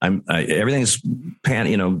shots. Everything's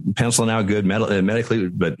penciling out good medically,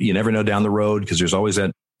 but you never know down the road, because there's always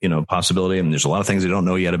that, possibility. And there's a lot of things they don't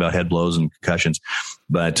know yet about head blows and concussions,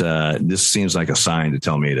 but this seems like a sign to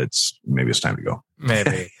tell me that maybe it's time to go.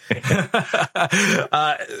 Maybe.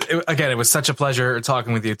 Again, it was such a pleasure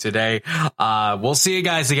talking with you today. We'll see you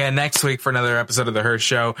guys again next week for another episode of The Hirsh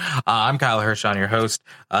Show. I'm Kyle Hirsh, your host.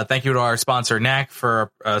 Thank you to our sponsor, NAC,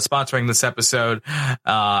 for sponsoring this episode.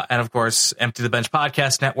 And of course, Empty the Bench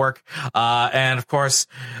Podcast Network. And of course,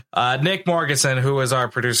 Nick Morgeson, who is our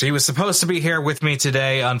producer. He was supposed to be here with me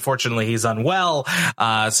today. Unfortunately, he's unwell.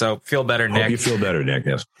 So feel better, Nick. Hope you feel better, Nick.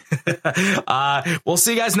 Yes. We'll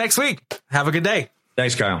see you guys next week. Have a good day.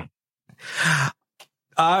 Thanks, Kyle.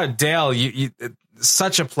 Dale, you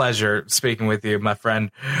such a pleasure speaking with you, my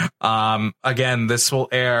friend. Again, this will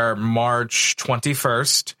air March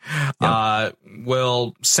 21st. Yep.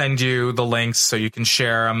 We'll send you the links so you can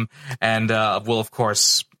share them, and we'll of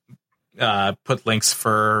course put links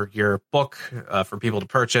for your book for people to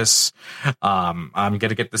purchase. I'm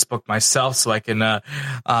gonna get this book myself so I can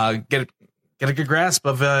get a good grasp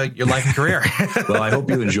of your life and career. Well, I hope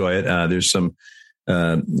you enjoy it. There's some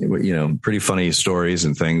pretty funny stories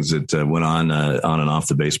and things that went on and off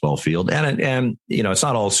the baseball field. And it's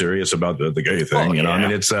not all serious about the gay thing, I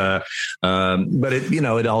mean, it's, but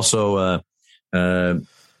it also, I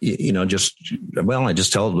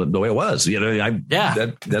just tell it the way it was,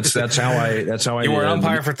 that's how I, you were an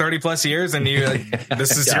umpire for 30 plus years and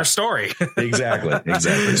this is your story. Exactly.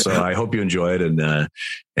 So I hope you enjoy it.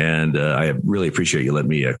 And I really appreciate you letting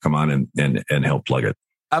me come on and help plug it.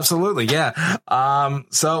 Absolutely. Yeah.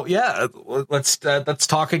 Let's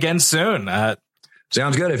talk again soon.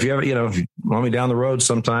 Sounds good. If you ever, if you want me down the road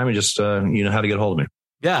sometime, and just, how to get a hold of me.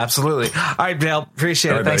 Yeah, absolutely. All right, Dale.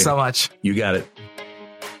 Appreciate it. Thanks so much. You got it.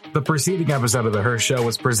 The preceding episode of The Hirsh Show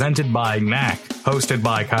was presented by NAC, hosted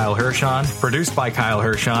by Kyle Hirsh, produced by Kyle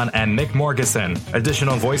Hirsh and Nick Morgeson.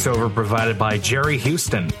 Additional voiceover provided by Jerry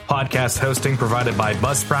Houston. Podcast hosting provided by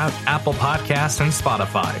Buzzsprout, Apple Podcasts, and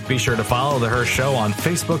Spotify. Be sure to follow The Hirsh Show on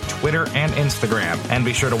Facebook, Twitter, and Instagram. And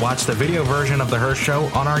be sure to watch the video version of The Hirsh Show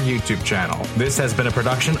on our YouTube channel. This has been a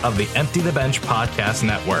production of the Empty the Bench Podcast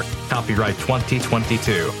Network. Copyright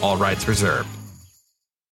 2022. All rights reserved.